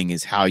one thing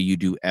is how you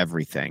do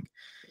everything.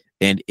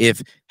 And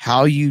if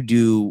how you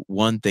do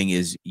one thing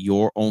is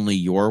only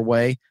your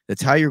way,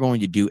 that's how you're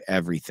going to do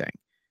everything.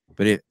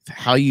 But if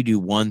how you do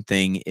one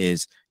thing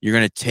is you're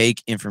going to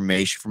take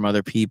information from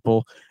other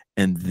people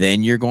and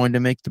then you're going to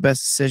make the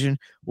best decision,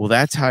 well,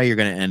 that's how you're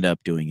going to end up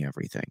doing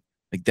everything.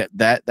 Like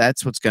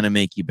that's what's going to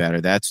make you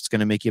better. That's what's going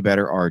to make you a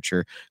better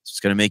archer. It's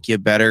going to make you a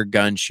better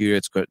gun shooter.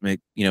 It's going to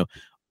make,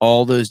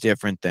 all those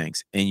different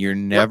things. And you're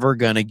never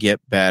going to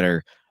get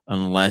better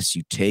unless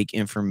you take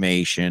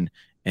information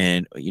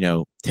and,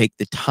 take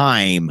the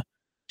time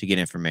to get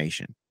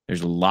information.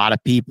 There's a lot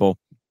of people,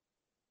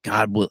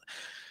 God will.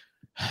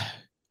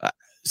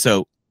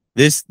 So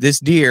this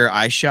deer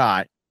I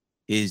shot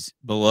is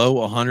below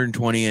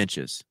 120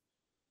 inches.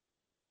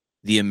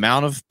 The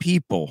amount of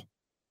people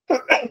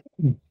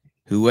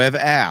who have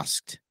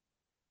asked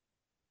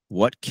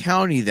what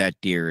county that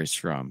deer is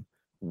from,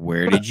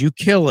 where did you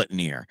kill it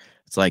near?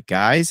 It's like,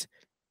 guys,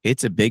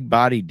 it's a big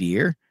body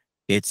deer.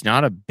 It's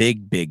not a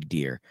big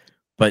deer,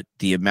 but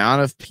the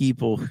amount of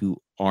people who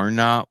are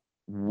not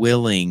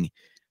willing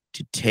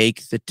to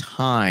take the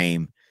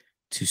time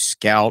to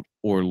scout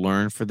or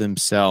learn for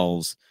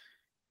themselves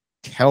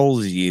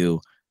tells you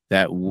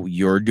that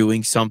you're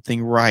doing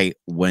something right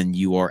when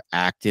you are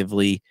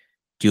actively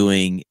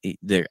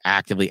they're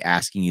actively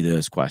asking you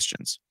those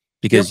questions,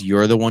 because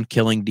you're the one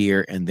killing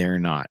deer and they're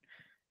not.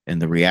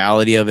 And the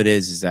reality of it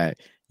is that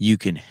you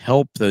can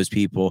help those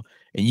people,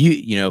 and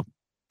you know,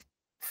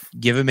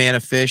 give a man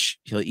a fish,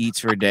 he'll eat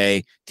for a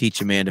day.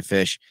 Teach a man to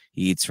fish,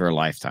 he eats for a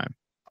lifetime.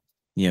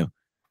 You know,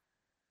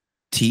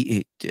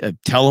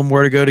 tell them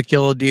where to go to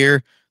kill a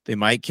deer, they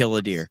might kill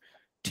a deer.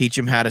 Teach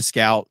them how to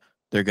scout,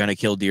 they're going to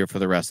kill deer for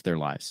the rest of their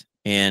lives.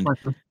 And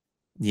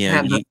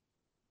yeah,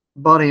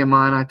 buddy of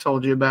mine I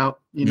told you about,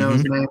 you know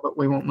his name, but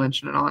we won't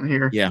mention it on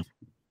here. Yeah,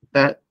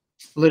 that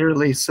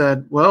literally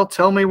said, "Well,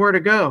 tell me where to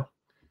go.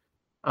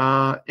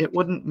 It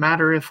wouldn't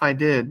matter if I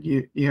did.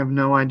 You have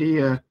no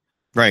idea.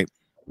 Right.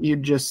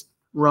 You'd just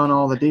run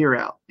all the deer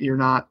out. You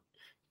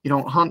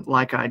don't hunt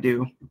like I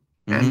do,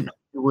 and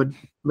it would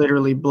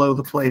literally blow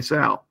the place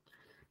out."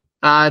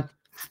 I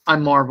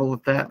marvel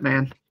at that,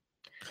 man.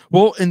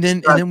 Well, and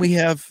then we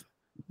have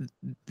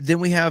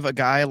a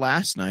guy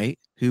last night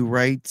who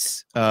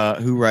writes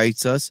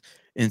us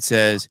and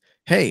says,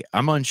 "Hey,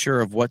 I'm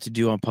unsure of what to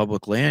do on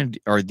public land.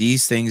 Are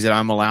these things that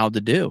I'm allowed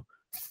to do?"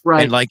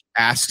 Right. And like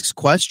asks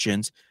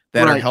questions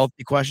that are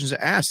healthy questions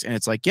to ask. And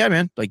it's like, yeah,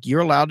 man, like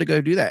you're allowed to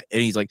go do that.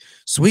 And he's like,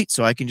 sweet.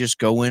 So I can just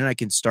go in and I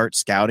can start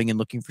scouting and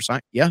looking for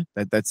signs. Yeah,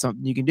 that's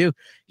something you can do.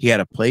 He had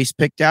a place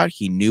picked out.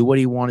 He knew what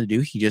he wanted to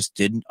do. He just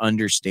didn't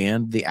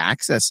understand the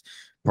access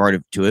part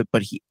to it,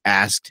 but he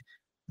asked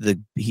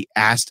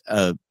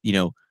an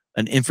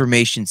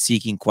information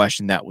seeking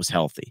question that was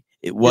healthy.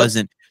 It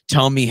wasn't,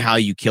 tell me how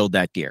you killed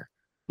that deer.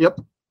 Yep.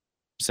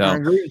 So, I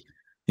agree.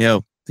 You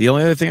know, the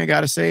only other thing I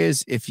got to say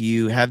is if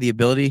you have the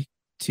ability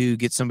to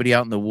get somebody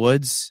out in the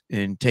woods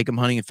and take them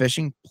hunting and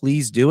fishing,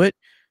 please do it.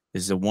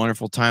 This is a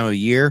wonderful time of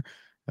year.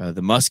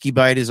 The muskie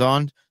bite is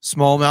on.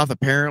 Smallmouth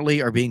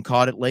apparently are being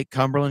caught at Lake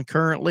Cumberland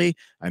currently.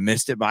 I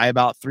missed it by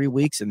about 3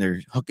 weeks, and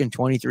they're hooking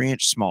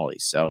 23-inch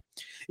smallies. So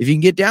if you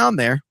can get down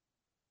there,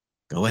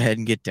 go ahead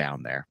and get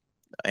down there.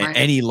 Right.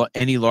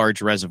 Any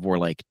large reservoir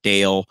like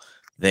Dale,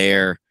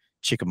 there,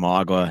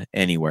 Chickamauga,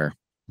 anywhere.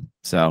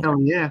 So,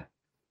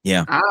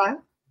 yeah. All right.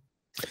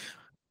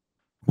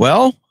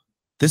 Well,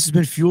 this has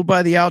been Fueled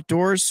by the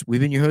Outdoors.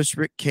 We've been your hosts,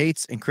 Rick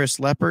Cates and Chris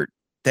Leppert.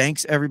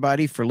 Thanks,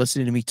 everybody, for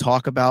listening to me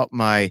talk about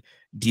my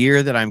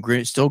deer that I'm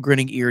still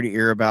grinning ear to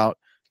ear about.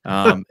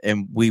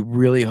 And we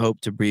really hope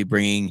to be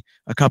bringing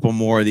a couple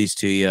more of these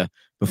to you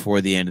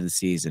before the end of the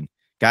season.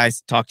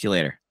 Guys, talk to you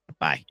later.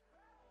 Bye.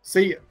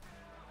 See you.